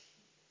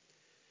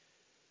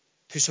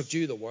to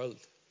subdue the world.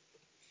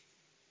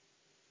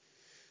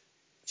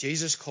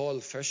 Jesus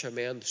called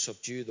fishermen to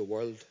subdue the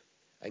world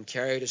and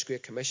carry out his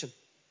great commission.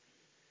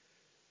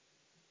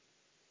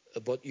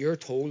 But you're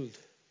told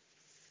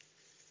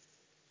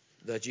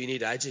that you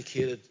need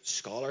educated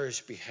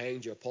scholars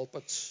behind your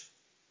pulpits.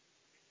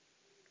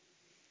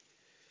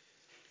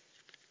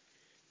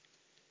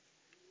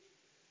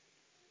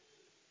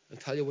 I'll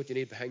tell you what you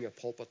need behind your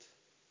pulpit.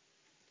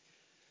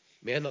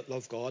 Men that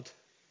love God.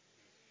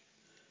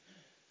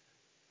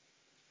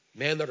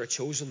 Men that are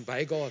chosen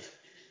by God.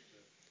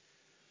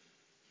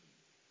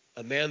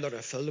 And men that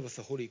are filled with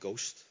the Holy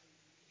Ghost.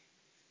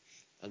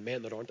 And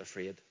men that aren't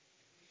afraid.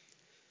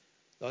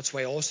 That's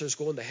why ulcers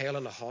going to hell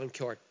in a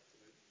handcart.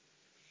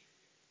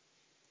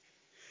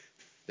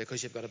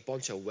 Because you've got a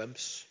bunch of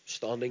wimps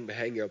standing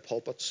behind your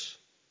pulpits.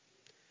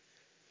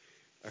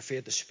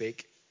 Afraid to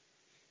speak.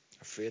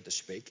 Afraid to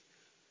speak.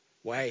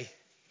 Why?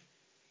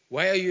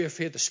 Why are you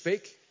afraid to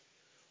speak?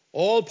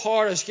 All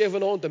power is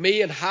given unto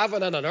me in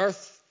heaven and on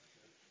earth.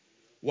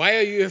 Why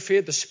are you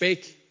afraid to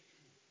speak?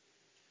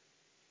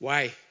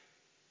 Why?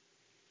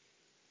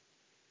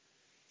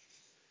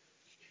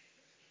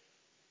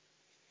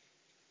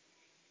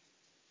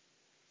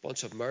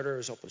 Bunch of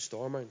murderers up in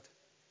Stormont,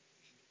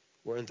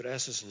 wearing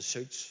dresses and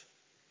suits.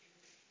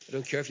 I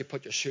don't care if you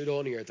put your suit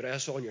on or your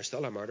dress on, you're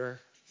still a murderer.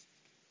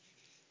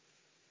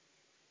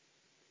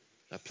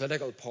 A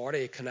political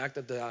party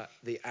connected to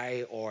the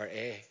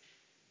IRA.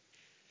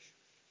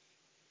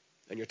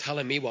 And you're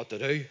telling me what to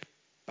do?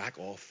 Back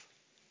off.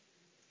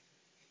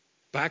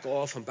 Back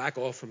off and back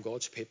off from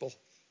God's people.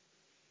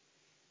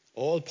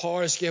 All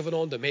power is given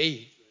unto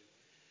me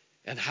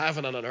in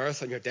heaven and on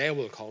earth, and your day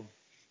will come.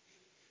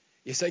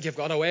 You think you've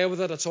got away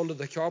with it, it's under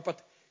the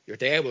carpet, your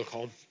day will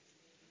come.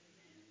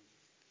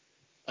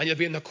 And you'll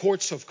be in the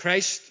courts of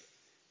Christ,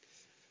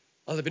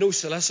 and there'll be no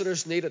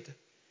solicitors needed,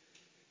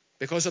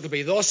 because it'll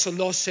be thus and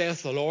thus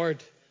saith the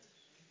Lord.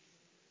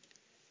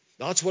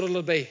 That's what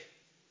it'll be.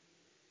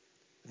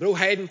 No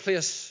hiding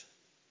place.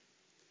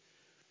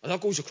 And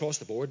that goes across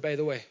the board, by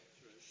the way.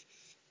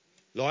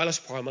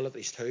 Loyalists,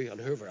 paramilitaries too,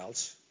 and whoever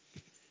else.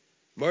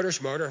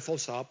 Murder's murder, full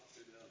stop.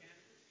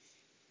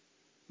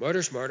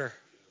 Murder's murder.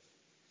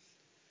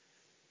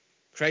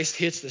 Christ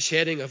hates the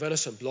shedding of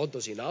innocent blood,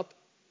 does he not?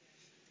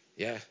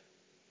 Yeah.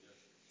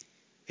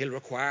 He'll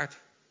require it.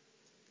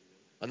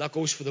 And that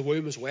goes for the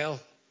womb as well.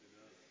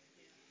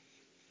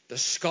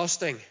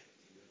 Disgusting.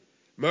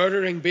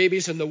 Murdering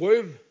babies in the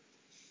womb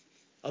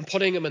and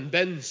putting them in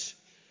bins.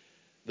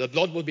 The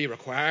blood will be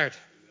required.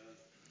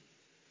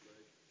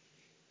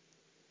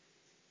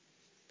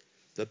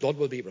 The blood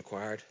will be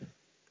required.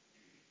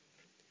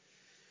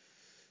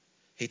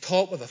 He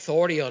taught with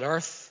authority on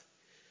earth.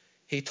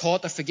 He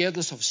taught the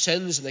forgiveness of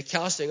sins and the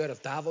casting out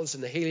of devils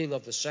and the healing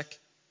of the sick.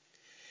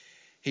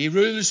 He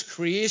rules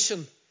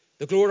creation,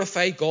 the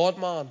glorified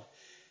God-man,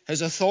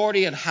 his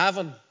authority in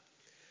heaven,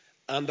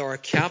 and our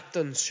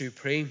captain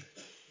supreme.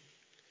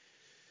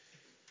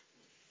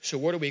 So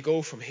where do we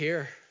go from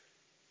here?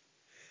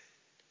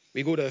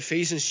 We go to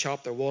Ephesians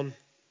chapter 1.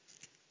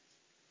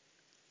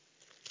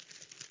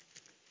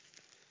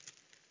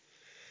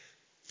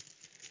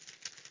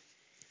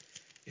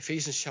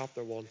 Ephesians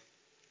chapter 1.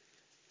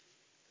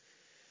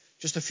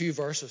 Just a few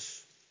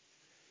verses.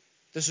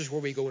 This is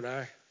where we go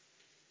now.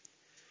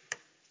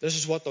 This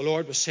is what the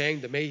Lord was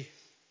saying to me.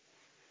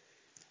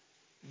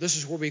 This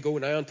is where we go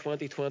now in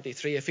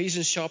 2023.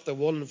 Ephesians chapter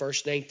 1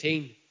 verse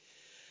 19.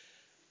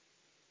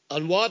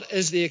 And what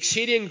is the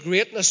exceeding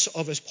greatness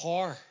of his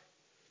power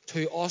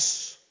to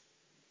us?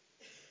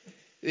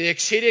 The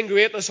exceeding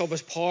greatness of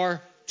his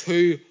power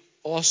to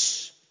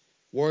us.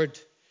 Word.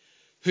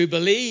 Who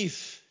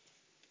believe.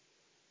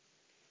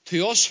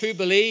 To us who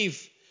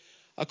believe,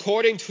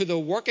 according to the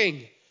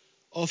working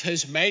of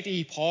his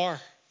mighty power.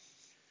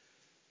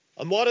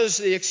 And what is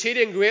the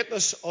exceeding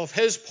greatness of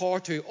his power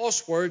to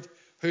us, word,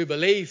 who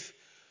believe,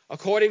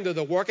 according to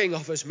the working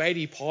of his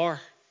mighty power?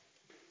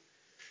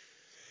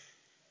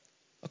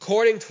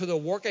 According to the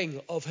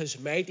working of his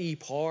mighty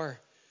power.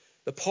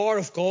 The power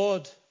of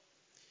God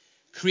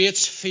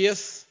creates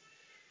faith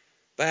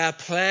by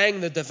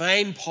applying the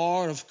divine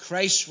power of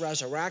Christ's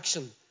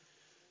resurrection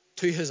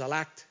to his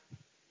elect.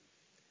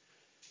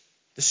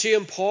 The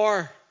same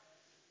power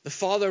the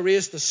Father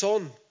raised the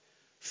Son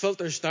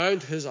filters down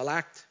to his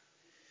elect.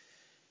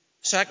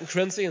 2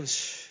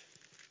 Corinthians.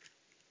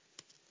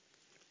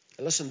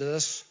 Listen to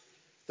this.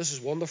 This is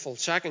wonderful.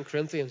 2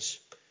 Corinthians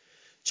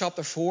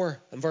chapter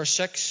 4 and verse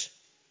 6.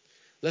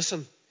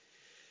 Listen.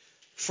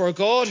 For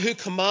God who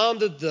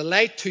commanded the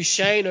light to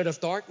shine out of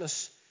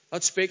darkness.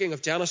 That's speaking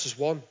of Genesis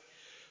 1.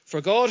 For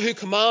God who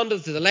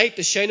commanded the light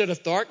to shine out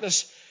of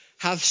darkness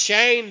hath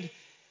shined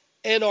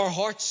in our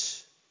hearts,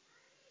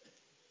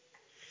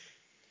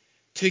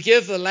 to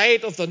give the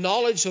light of the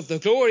knowledge of the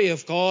glory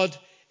of God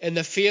in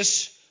the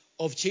face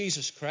of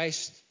Jesus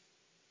Christ.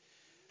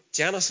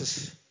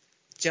 Genesis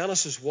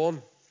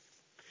 1.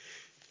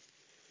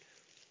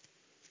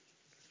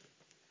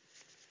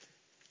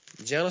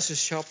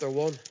 Genesis chapter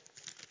 1.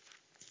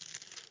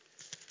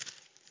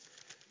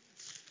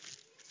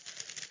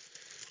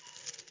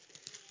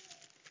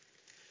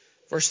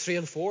 Verse 3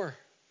 and 4.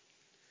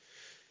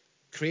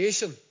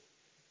 Creation.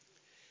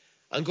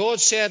 And God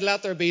said,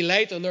 let there be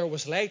light, and there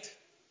was light.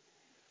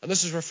 And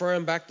this is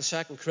referring back to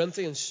 2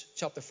 Corinthians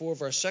chapter 4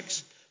 verse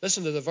 6.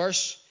 Listen to the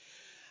verse.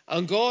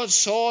 And God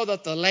saw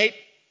that the light,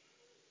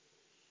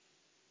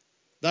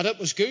 that it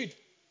was good.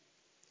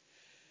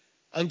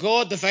 And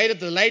God divided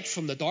the light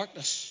from the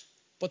darkness.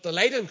 But the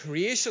light in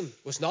creation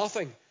was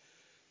nothing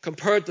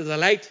compared to the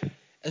light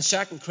in 2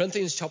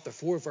 Corinthians chapter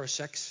 4 verse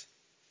 6.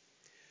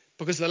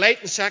 Because the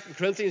light in 2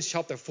 Corinthians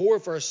chapter 4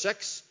 verse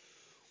 6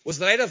 was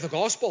the light of the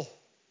gospel.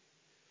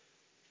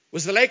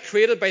 Was the light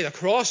created by the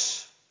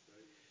cross.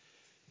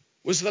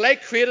 Was the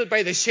light created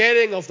by the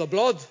shedding of the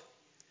blood,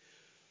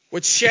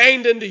 which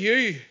shined into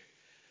you,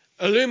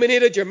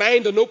 illuminated your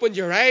mind and opened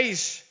your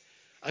eyes,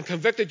 and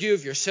convicted you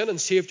of your sin and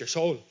saved your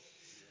soul.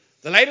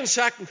 The light in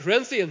 2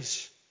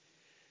 Corinthians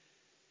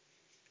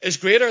is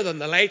greater than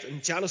the light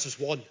in Genesis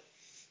 1.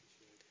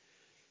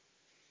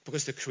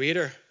 Because the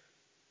Creator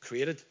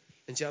created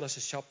in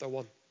Genesis chapter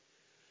 1.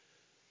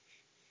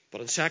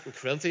 But in 2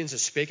 Corinthians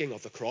it's speaking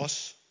of the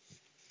cross.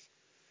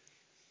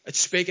 It's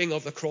speaking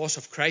of the cross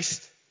of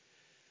Christ.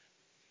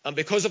 And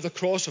because of the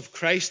cross of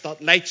Christ,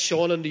 that light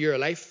shone into your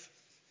life.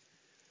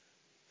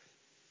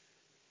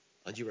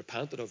 And you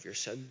repented of your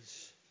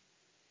sins.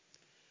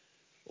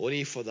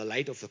 Only for the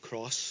light of the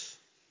cross.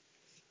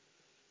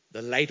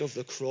 The light of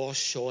the cross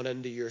shone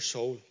into your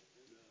soul.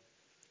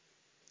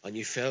 And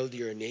you fell to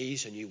your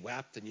knees and you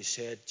wept and you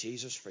said,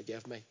 Jesus,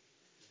 forgive me.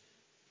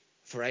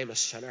 For I'm a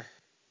sinner.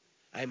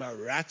 I'm a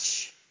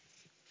wretch.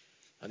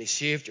 And he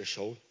saved your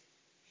soul.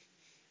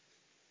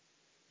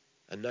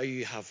 And now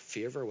you have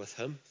favour with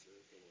him.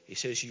 He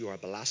says you are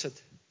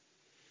blessed.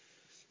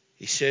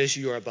 He says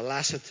you are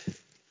blessed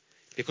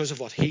because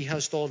of what he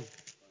has done.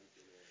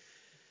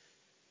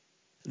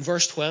 In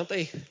verse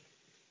 20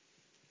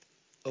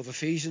 of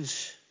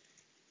Ephesians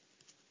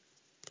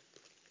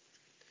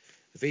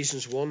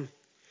 1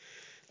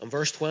 and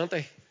verse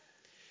 20,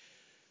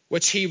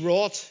 which he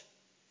wrought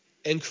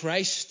in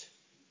Christ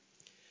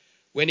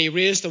when he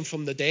raised him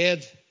from the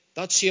dead.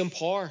 That same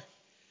power.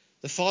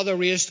 The Father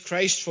raised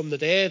Christ from the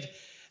dead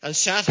and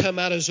sat him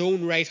at his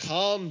own right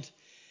hand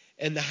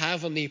in the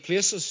heavenly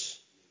places.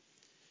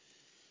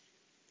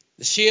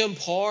 The same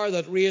power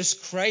that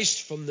raised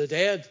Christ from the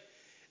dead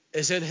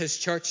is in his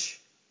church.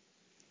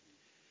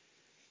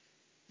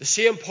 The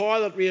same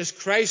power that raised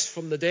Christ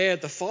from the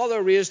dead, the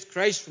Father raised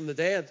Christ from the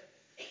dead,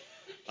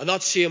 and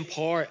that same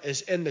power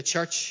is in the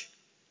church.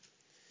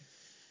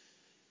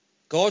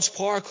 God's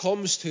power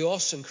comes to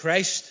us in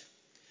Christ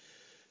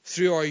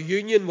through our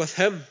union with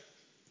him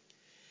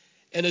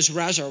in his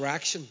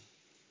resurrection.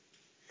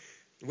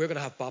 We're going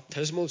to have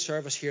baptismal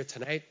service here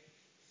tonight,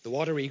 the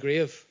watery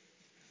grave,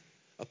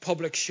 a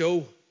public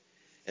show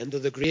into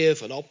the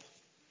grave and up.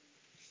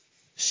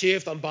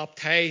 Saved and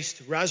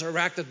baptized,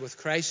 resurrected with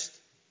Christ.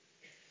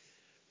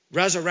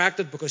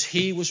 Resurrected because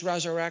he was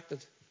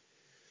resurrected.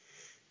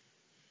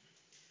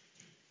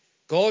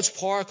 God's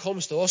power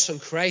comes to us in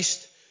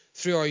Christ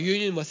through our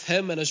union with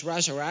him and his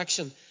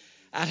resurrection.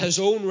 At his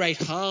own right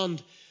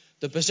hand,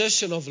 the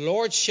position of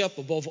lordship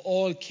above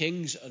all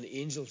kings and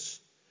angels.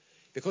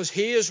 Because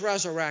he is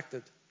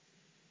resurrected,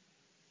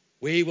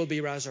 we will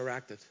be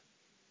resurrected.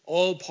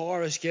 All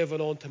power is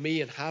given unto me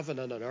in heaven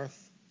and on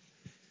earth.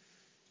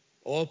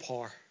 All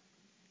power.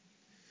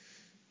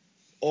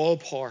 All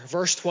power.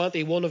 Verse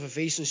 21 of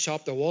Ephesians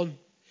chapter 1.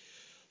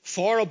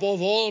 Far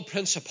above all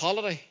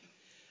principality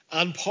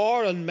and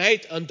power and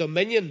might and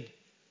dominion.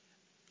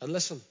 And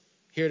listen,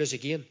 here it is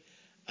again.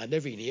 And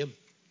every name.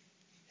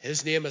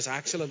 His name is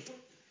excellent.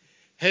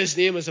 His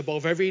name is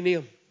above every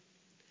name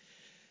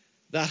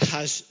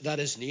that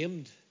is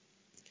named.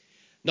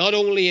 Not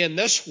only in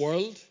this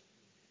world,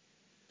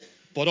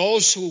 but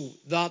also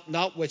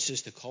that which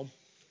is to come.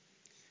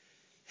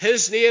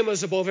 His name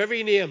is above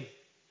every name.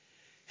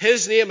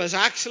 His name is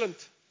excellent.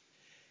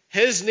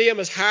 His name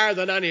is higher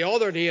than any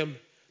other name,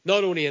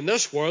 not only in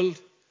this world,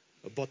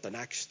 but the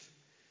next.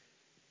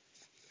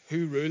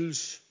 Who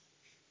rules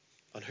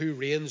and who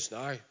reigns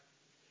now?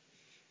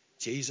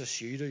 Jesus,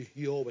 you do.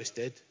 You always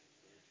did.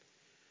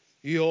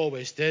 You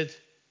always did.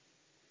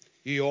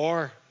 You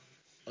are,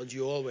 and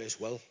you always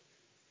will.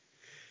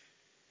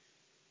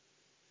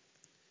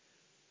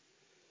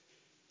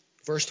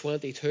 Verse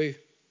 22.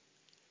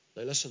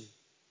 Now listen.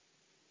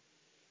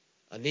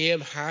 A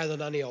name higher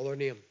than any other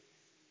name.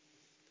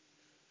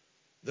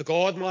 The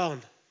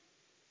God-man.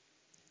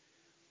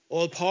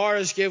 All power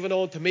is given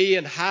unto me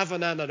in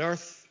heaven and on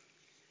earth.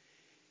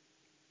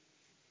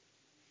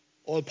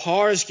 All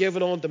power is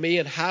given unto me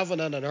in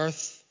heaven and on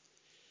earth.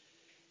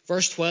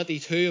 Verse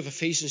 22 of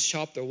Ephesians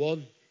chapter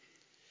 1.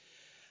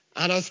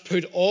 And hath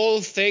put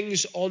all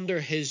things under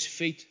his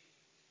feet,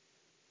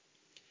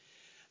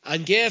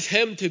 and gave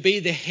him to be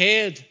the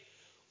head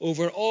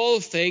over all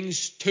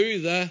things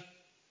to the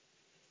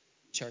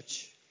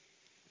church.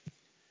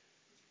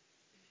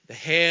 The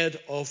head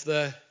of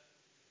the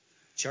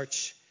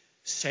church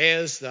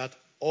says that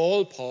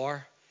all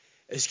power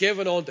is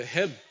given unto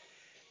him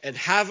in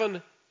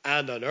heaven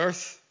and on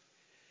earth.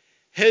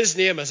 His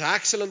name is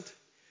excellent.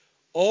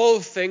 All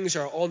things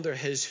are under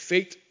his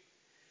feet.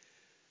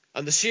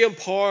 And the same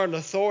power and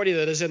authority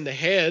that is in the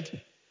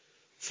head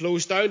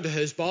flows down to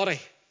his body.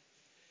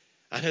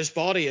 And his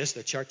body is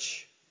the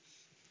church.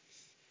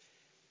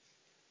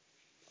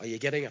 Are you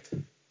getting it?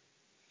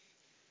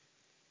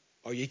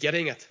 Are you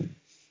getting it?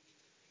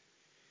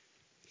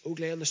 Oh,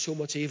 Glenn, there's so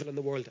much evil in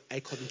the world. I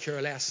couldn't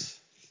care less.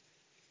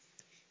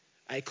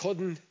 I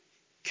couldn't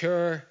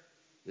care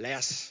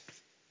less.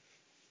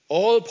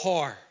 All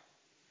power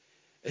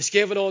is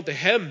given unto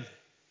him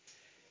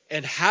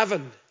in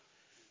heaven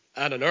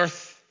and on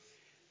earth.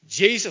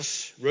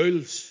 Jesus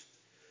rules.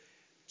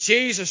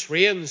 Jesus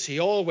reigns. He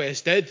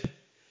always did.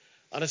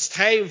 And it's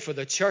time for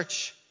the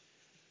church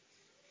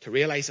to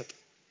realize it.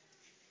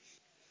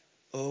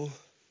 Oh,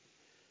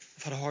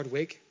 I've had a hard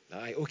week.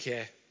 Aye,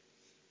 okay.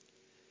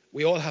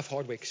 We all have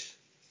hard weeks.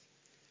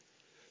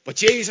 But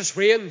Jesus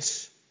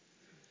reigns.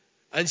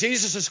 And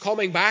Jesus is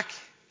coming back.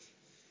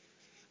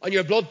 And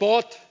you're blood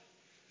bought.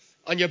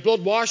 And you're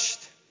blood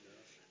washed.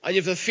 And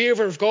you have the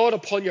favour of God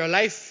upon your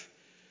life.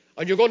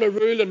 And you're going to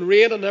rule and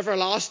reign in an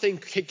everlasting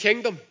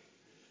kingdom.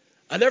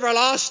 An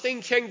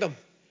everlasting kingdom.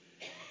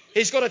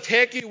 He's going to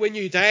take you when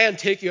you die and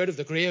take you out of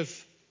the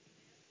grave.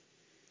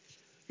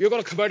 You're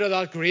going to come out of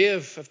that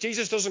grave. If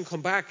Jesus doesn't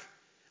come back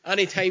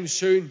anytime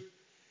soon,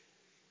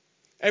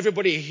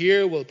 everybody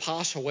here will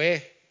pass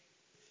away.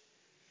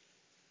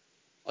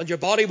 And your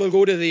body will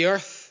go to the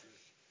earth.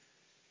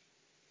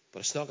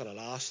 But it's not going to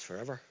last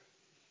forever.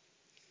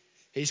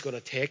 He's going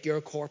to take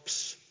your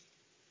corpse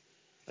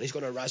and he's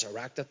going to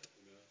resurrect it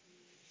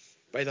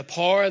by the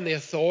power and the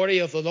authority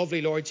of the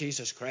lovely Lord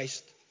Jesus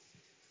Christ.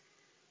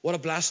 What a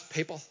blessed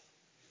people.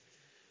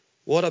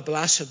 What a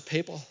blessed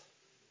people.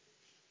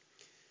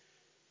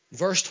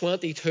 Verse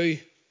 22.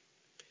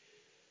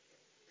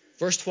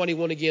 Verse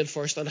 21 again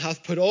first. And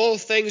hath put all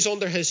things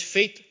under his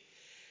feet,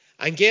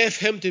 and gave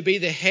him to be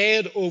the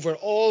head over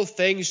all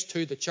things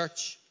to the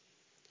church,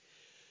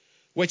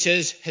 which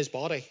is his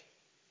body,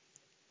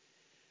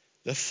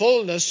 the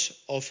fullness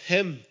of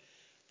him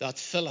that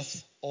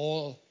filleth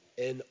all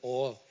in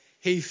all.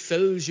 He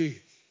fills you.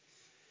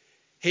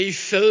 He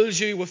fills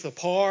you with the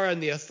power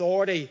and the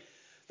authority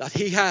that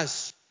he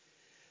has.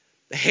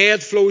 The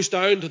head flows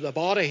down to the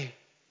body,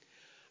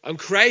 And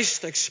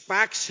Christ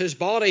expects his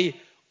body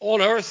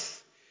on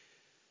earth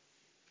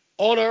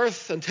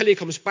until he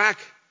comes back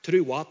to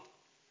do what?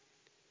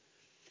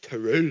 To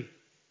rule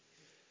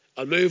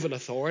and move in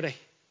authority.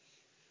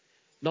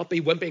 Not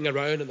be wimping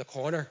around in the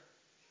corner.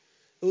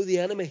 Oh, the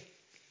enemy.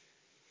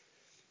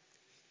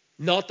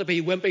 Not to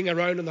be wimping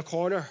around in the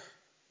corner.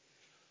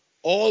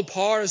 All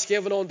power is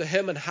given unto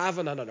him in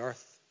heaven and on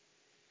earth.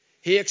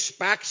 He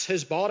expects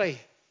his body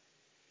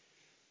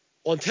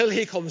until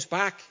he comes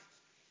back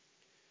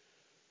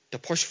to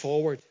push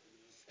forward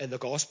in the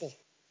gospel.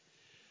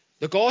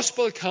 The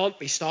gospel can't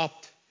be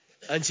stopped,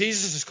 and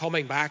Jesus is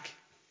coming back.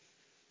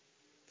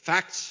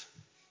 Facts.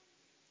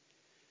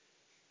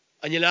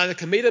 And you either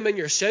can meet him in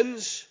your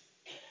sins,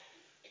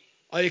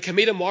 or you can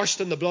meet him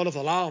washed in the blood of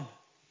the Lamb.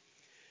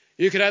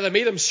 You can either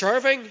meet him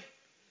serving,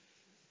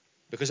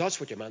 because that's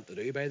what you're meant to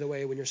do, by the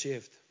way, when you're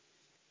saved.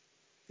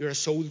 You're a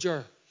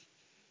soldier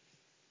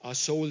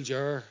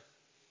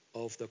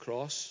of the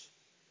cross.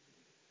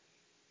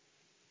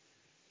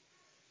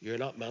 You're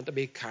not meant to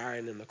be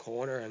carrying in the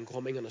corner and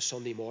coming on a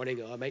Sunday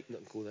morning. I might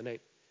not go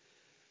tonight.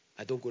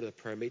 I don't go to the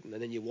prayer meeting,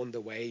 and then you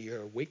wonder why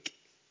you're weak.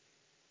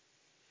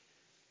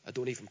 I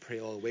don't even pray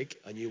all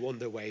week, and you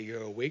wonder why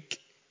you're weak.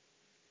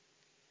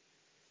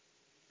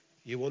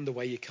 You wonder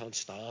why you can't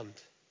stand.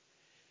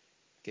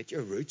 Get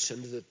your roots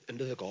into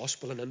the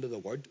gospel and into the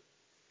word.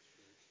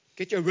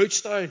 Get your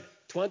roots down.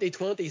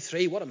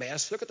 2023, what a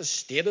mess. Look at the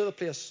state of the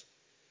place.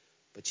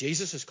 But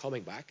Jesus is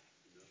coming back.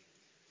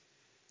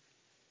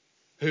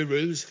 Who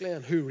rules,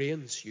 Glenn? Who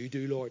reigns? You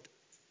do, Lord.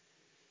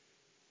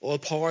 All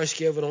power is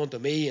given unto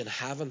me in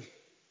heaven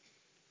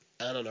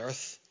and on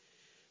earth,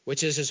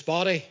 which is his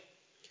body,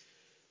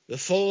 the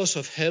fullness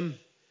of him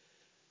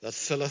that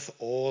filleth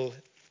all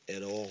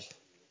in all.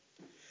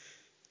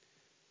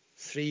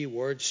 3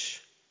 words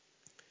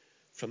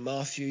from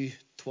Matthew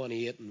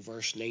 28 and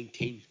verse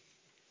 19.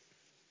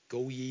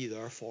 Go ye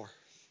therefore.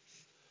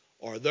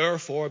 Or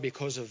therefore,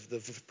 because of the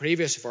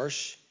previous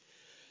verse.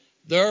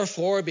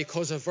 Therefore,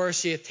 because of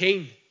verse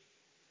 18.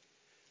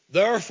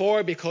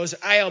 Therefore, because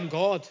I am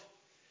God.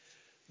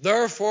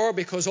 Therefore,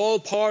 because all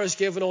power is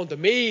given unto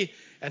me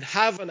in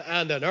heaven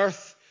and on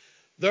earth.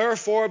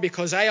 Therefore,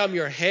 because I am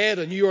your head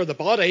and you are the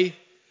body.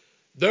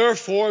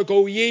 Therefore,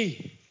 go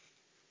ye.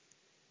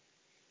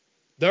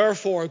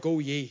 Therefore, go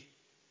ye.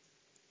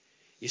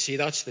 You see,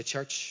 that's the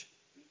church.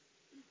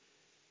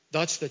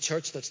 That's the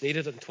church that's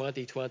needed in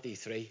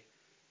 2023.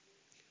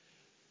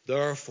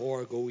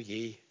 Therefore, go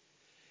ye.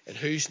 In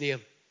whose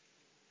name?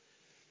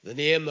 The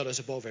name that is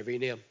above every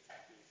name.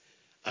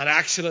 An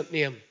excellent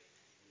name.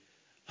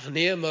 A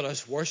name that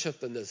is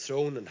worshipped in the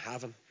throne in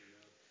heaven.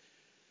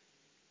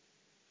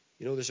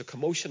 You know, there's a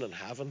commotion in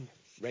heaven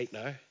right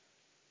now.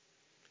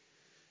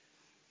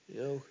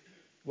 You know, you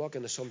walk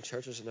into some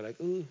churches and they're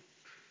like, ooh,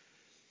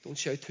 don't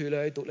shout too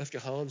loud, don't lift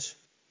your hands.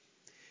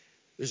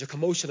 There's a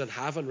commotion in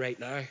heaven right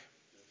now.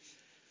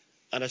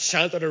 And it's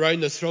centered around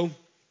the throne.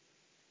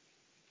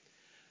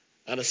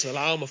 And it's the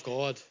Lamb of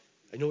God.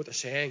 I know what they're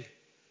saying.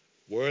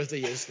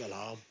 Worthy is the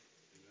Lamb.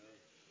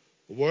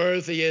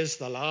 Worthy is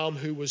the Lamb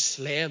who was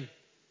slain.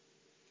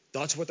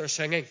 That's what they're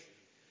singing.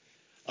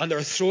 And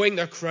they're throwing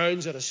their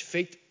crowns at his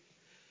feet.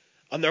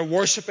 And they're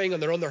worshipping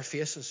and they're on their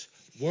faces.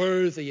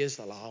 Worthy is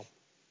the Lamb.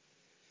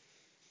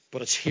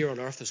 But it's here on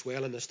earth as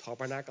well in this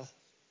tabernacle.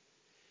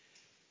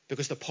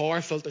 Because the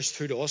power filters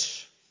through to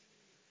us.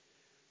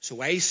 So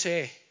I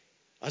say,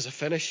 as a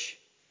finish,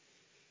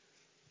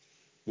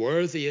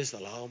 worthy is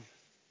the Lamb.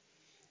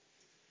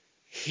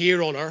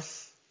 Here on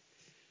earth.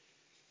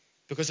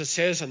 Because it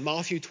says in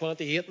Matthew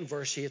 28 and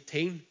verse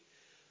 18,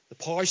 the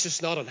power's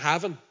just not in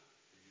heaven.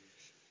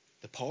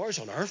 The power's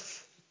on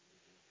earth.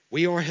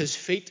 We are his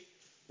feet.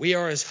 We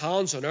are his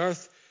hands on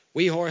earth.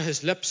 We are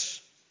his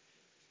lips.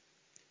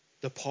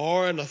 The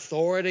power and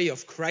authority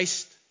of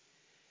Christ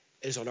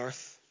is on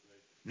earth.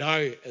 Now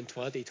in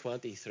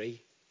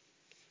 2023.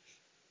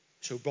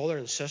 So brother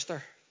and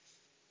sister,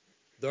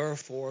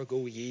 therefore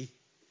go ye.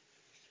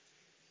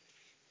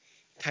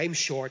 Time's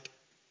short.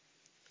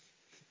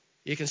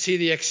 You can see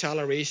the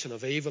acceleration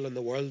of evil in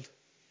the world.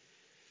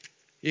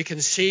 You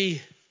can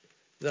see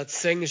that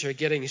things are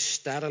getting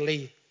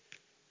steadily,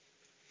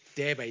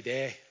 day by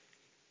day,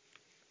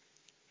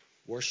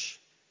 worse.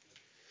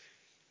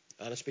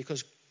 And it's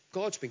because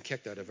God's been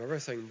kicked out of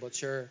everything, but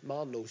sure,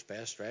 man knows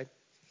best, right?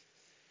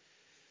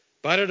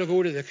 Better to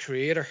go to the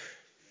Creator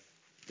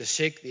to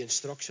seek the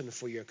instruction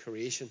for your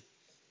creation.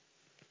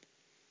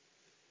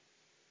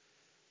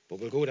 But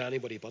we'll go to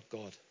anybody but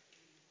God.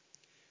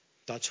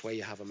 That's why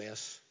you have a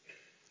mess.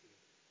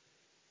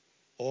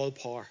 All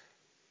power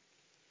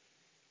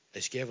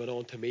is given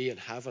unto me in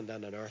heaven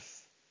and on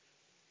earth.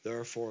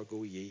 Therefore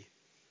go ye.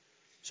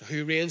 So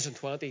who reigns in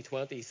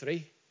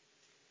 2023?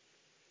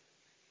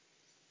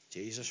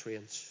 Jesus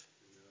reigns.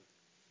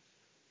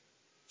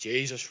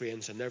 Jesus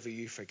reigns, and never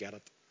you forget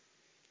it.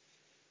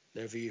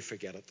 Never you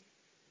forget it.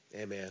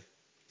 Amen.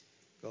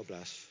 God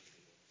bless.